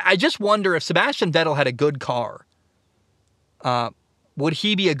I just wonder if Sebastian Vettel had a good car, would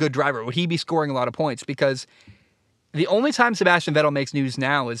he be a good driver? Would he be scoring a lot of points? Because the only time Sebastian Vettel makes news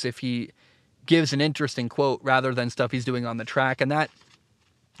now is if he gives an interesting quote rather than stuff he's doing on the track. And that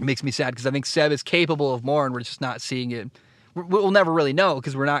makes me sad because I think Seb is capable of more, and we're just not seeing it. We'll never really know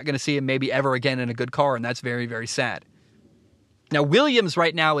because we're not going to see him maybe ever again in a good car, and that's very, very sad. Now, Williams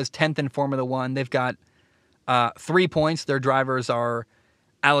right now is 10th in Formula One. They've got 3 points. Their drivers are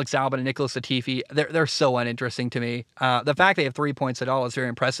Alex Albon and Nicholas Latifi. They're so uninteresting to me. The fact they have 3 points at all is very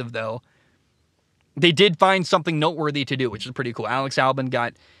impressive, though. They did find something noteworthy to do, which is pretty cool. Alex Albon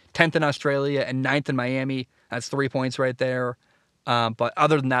got 10th in Australia and 9th in Miami. That's 3 points right there. But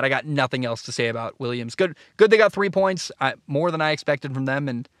other than that, I got nothing else to say about Williams. Good they got 3 points, more than I expected from them,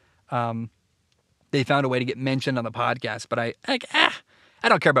 and they found a way to get mentioned on the podcast. But I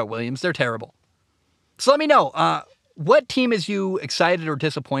don't care about Williams. They're terrible. So let me know, what team is you excited or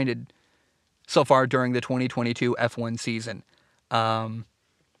disappointed so far during the 2022 F1 season?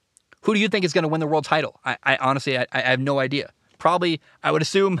 Who do you think is going to win the world title? I honestly have no idea. Probably, I would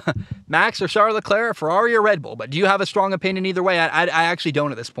assume Max or Charles Leclerc, Ferrari or Red Bull. But do you have a strong opinion either way? I actually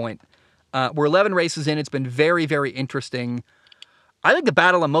don't at this point. We're 11 races in. It's been very, very interesting. I think the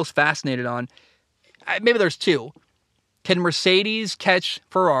battle I'm most fascinated on, maybe there's two. Can Mercedes catch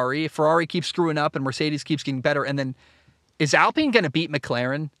Ferrari? If Ferrari keeps screwing up and Mercedes keeps getting better. And then is Alpine going to beat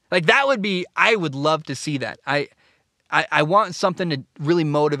McLaren? Like, that would be, I would love to see that. I want something to really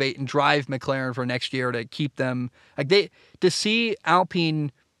motivate and drive McLaren for next year to keep them, to see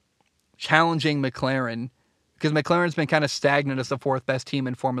Alpine challenging McLaren, because McLaren's been kind of stagnant as the fourth best team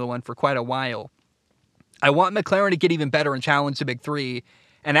in Formula One for quite a while. I want McLaren to get even better and challenge the big three,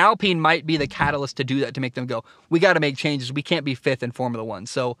 and Alpine might be the catalyst to do that, to make them go, we got to make changes. We can't be fifth in Formula One.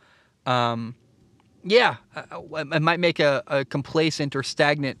 So, it might make a complacent or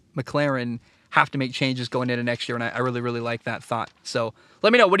stagnant McLaren have to make changes going into next year, and I really, really like that thought. So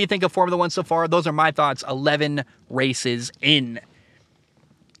let me know, what do you think of Formula One so far? Those are my thoughts, 11 races in.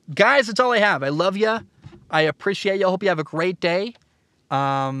 Guys, that's all I have. I love you. I appreciate you. I hope you have a great day.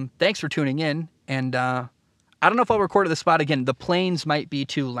 Thanks for tuning in, and I don't know if I'll record at the spot again. The planes might be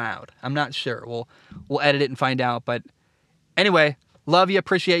too loud. I'm not sure. We'll edit it and find out, but anyway, love you,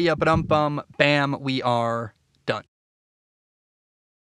 appreciate you, ba-dum-bum, bam, we are